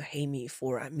reason to hate me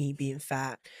for me being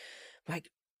fat. Like,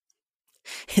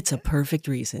 it's a perfect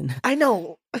reason. I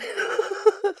know.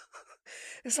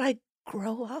 It's like,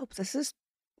 grow up.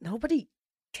 Nobody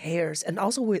cares. And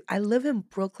also, I live in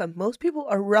Brooklyn. Most people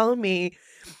around me,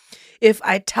 if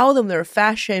I tell them they're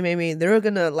fat shaming me, they're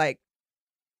gonna like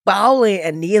bowing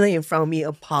and kneeling in front of me,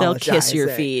 apologizing. They'll kiss your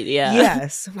feet. Yeah.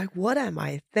 Yes. I'm like, what am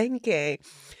I thinking?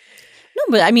 No,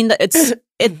 but I mean, it's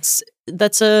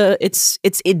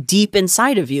deep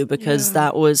inside of you because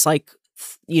that was like,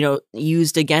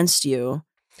 used against you.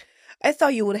 I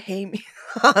thought you would hate me.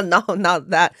 No, not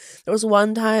that. There was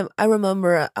one time I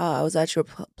remember I was at your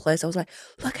place. I was like,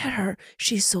 look at her.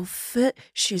 She's so fit.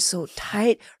 She's so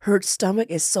tight. Her stomach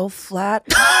is so flat.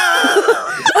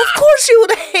 Of course she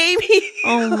would hate me.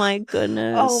 Oh my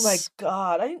goodness. Oh my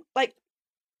God.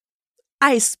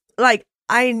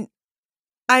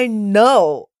 I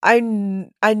know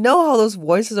how those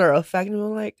voices are affecting me.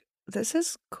 I'm like, this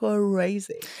is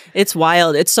crazy. It's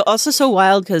wild. It's also so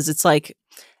wild because it's like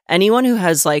anyone who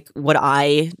has like what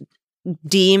I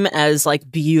deem as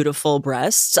like beautiful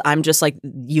breasts, I'm just like,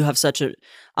 you have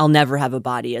I'll never have a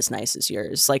body as nice as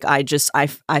yours. Like I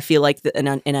feel like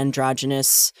an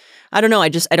androgynous, I don't know. I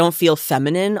don't feel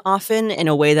feminine often in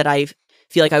a way that I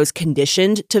feel like I was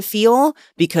conditioned to feel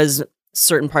because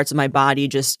certain parts of my body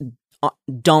just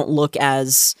don't look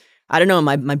as, I don't know,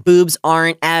 my boobs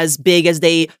aren't as big as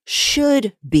they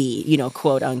should be,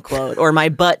 quote unquote, or my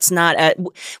butt's not at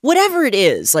whatever it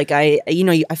is. Like I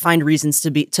find reasons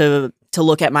to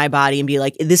look at my body and be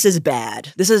like, this is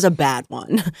bad. This is a bad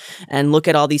one. And look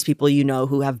at all these people,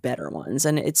 who have better ones.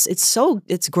 And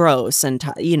it's gross. And,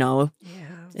 Yeah.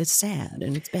 It's sad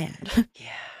and it's bad.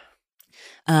 Yeah.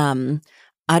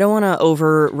 I don't want to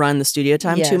overrun the studio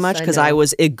time too Yes, much I because I know.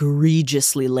 was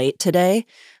egregiously late today.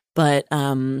 But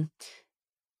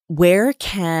where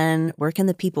can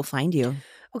the people find you?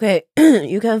 Okay,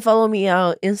 you can follow me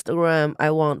on Instagram.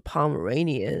 I want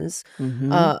Pomeranians.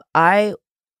 Mhm. I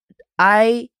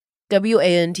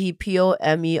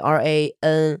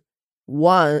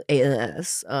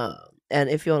WANTPOMERAN1ANS. And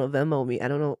if you want to Venmo me, I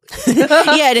don't know.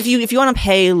 Yeah, and if you want to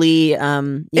pay Lee,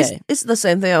 It's the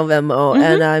same thing on Venmo. Mhm.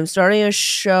 And I'm starting a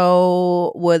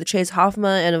show with Chase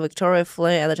Hoffman and Victoria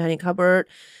Flynn at the Tiny Cupboard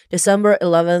December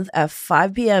 11th at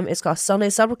 5 p.m. It's called Sunday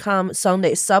Supper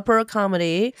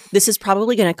Comedy. This is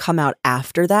probably going to come out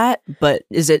after that, but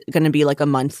is it going to be like a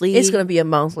monthly? It's going to be a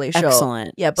monthly show.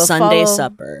 Excellent. Yeah, but Sunday follow-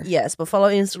 supper. Yes, but follow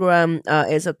Instagram.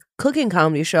 It's a cooking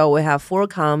comedy show. We have 4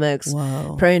 comics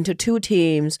Whoa. paired into 2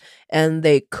 teams, and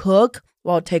they cook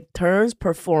while take turns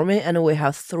performing, and we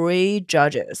have 3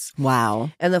 judges. Wow.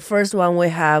 And the first one we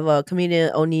have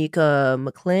comedian Onika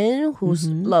McLean, who's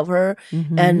Mhm. love her,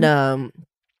 Mhm.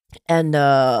 and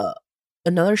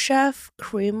another chef,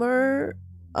 Creamer.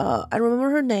 I don't remember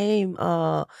her name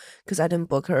because I didn't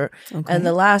book her. Okay. And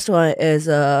the last one is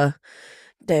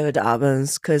David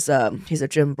Dobbins because he's a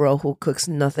gym bro who cooks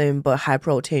nothing but high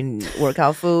protein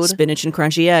workout food. Spinach and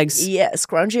crunchy eggs. Yes,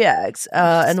 crunchy eggs.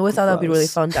 And we thought that'd be really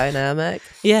gross. fun dynamic.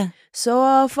 Yeah.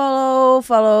 So follow,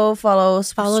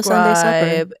 subscribe,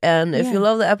 Sunday Supper. and if Yeah. you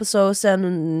love the episode,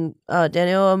 send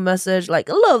Daniel a message like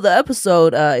 "I love the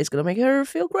episode." It's gonna make her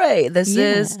feel great. This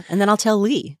is And then I'll tell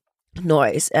Lee.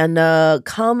 noise and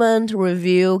comment,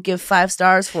 review, give 5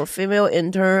 stars for female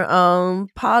intern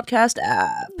podcast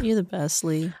app. You're the best,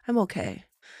 Lee. I'm okay.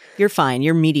 You're fine.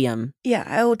 You're medium. Yeah,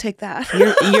 I will take that.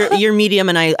 You're medium,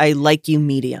 and I like you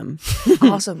medium.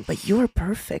 Awesome, but you're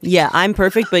perfect. Yeah, I'm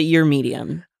perfect, but you're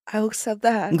medium. I will accept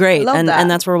that. Great, I love and that.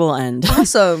 and that's where we'll end.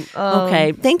 awesome.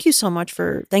 Okay, thank you so much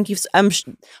for. Thank you.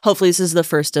 Hopefully this is the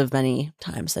first of many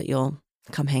times that you'll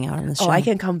come hang out on this show. Oh, I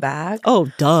can come back. Oh,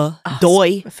 duh, Oh,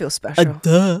 doy, I feel special.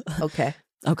 duh. Okay,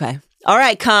 Okay. All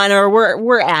right, Connor,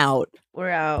 we're out. we're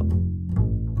out.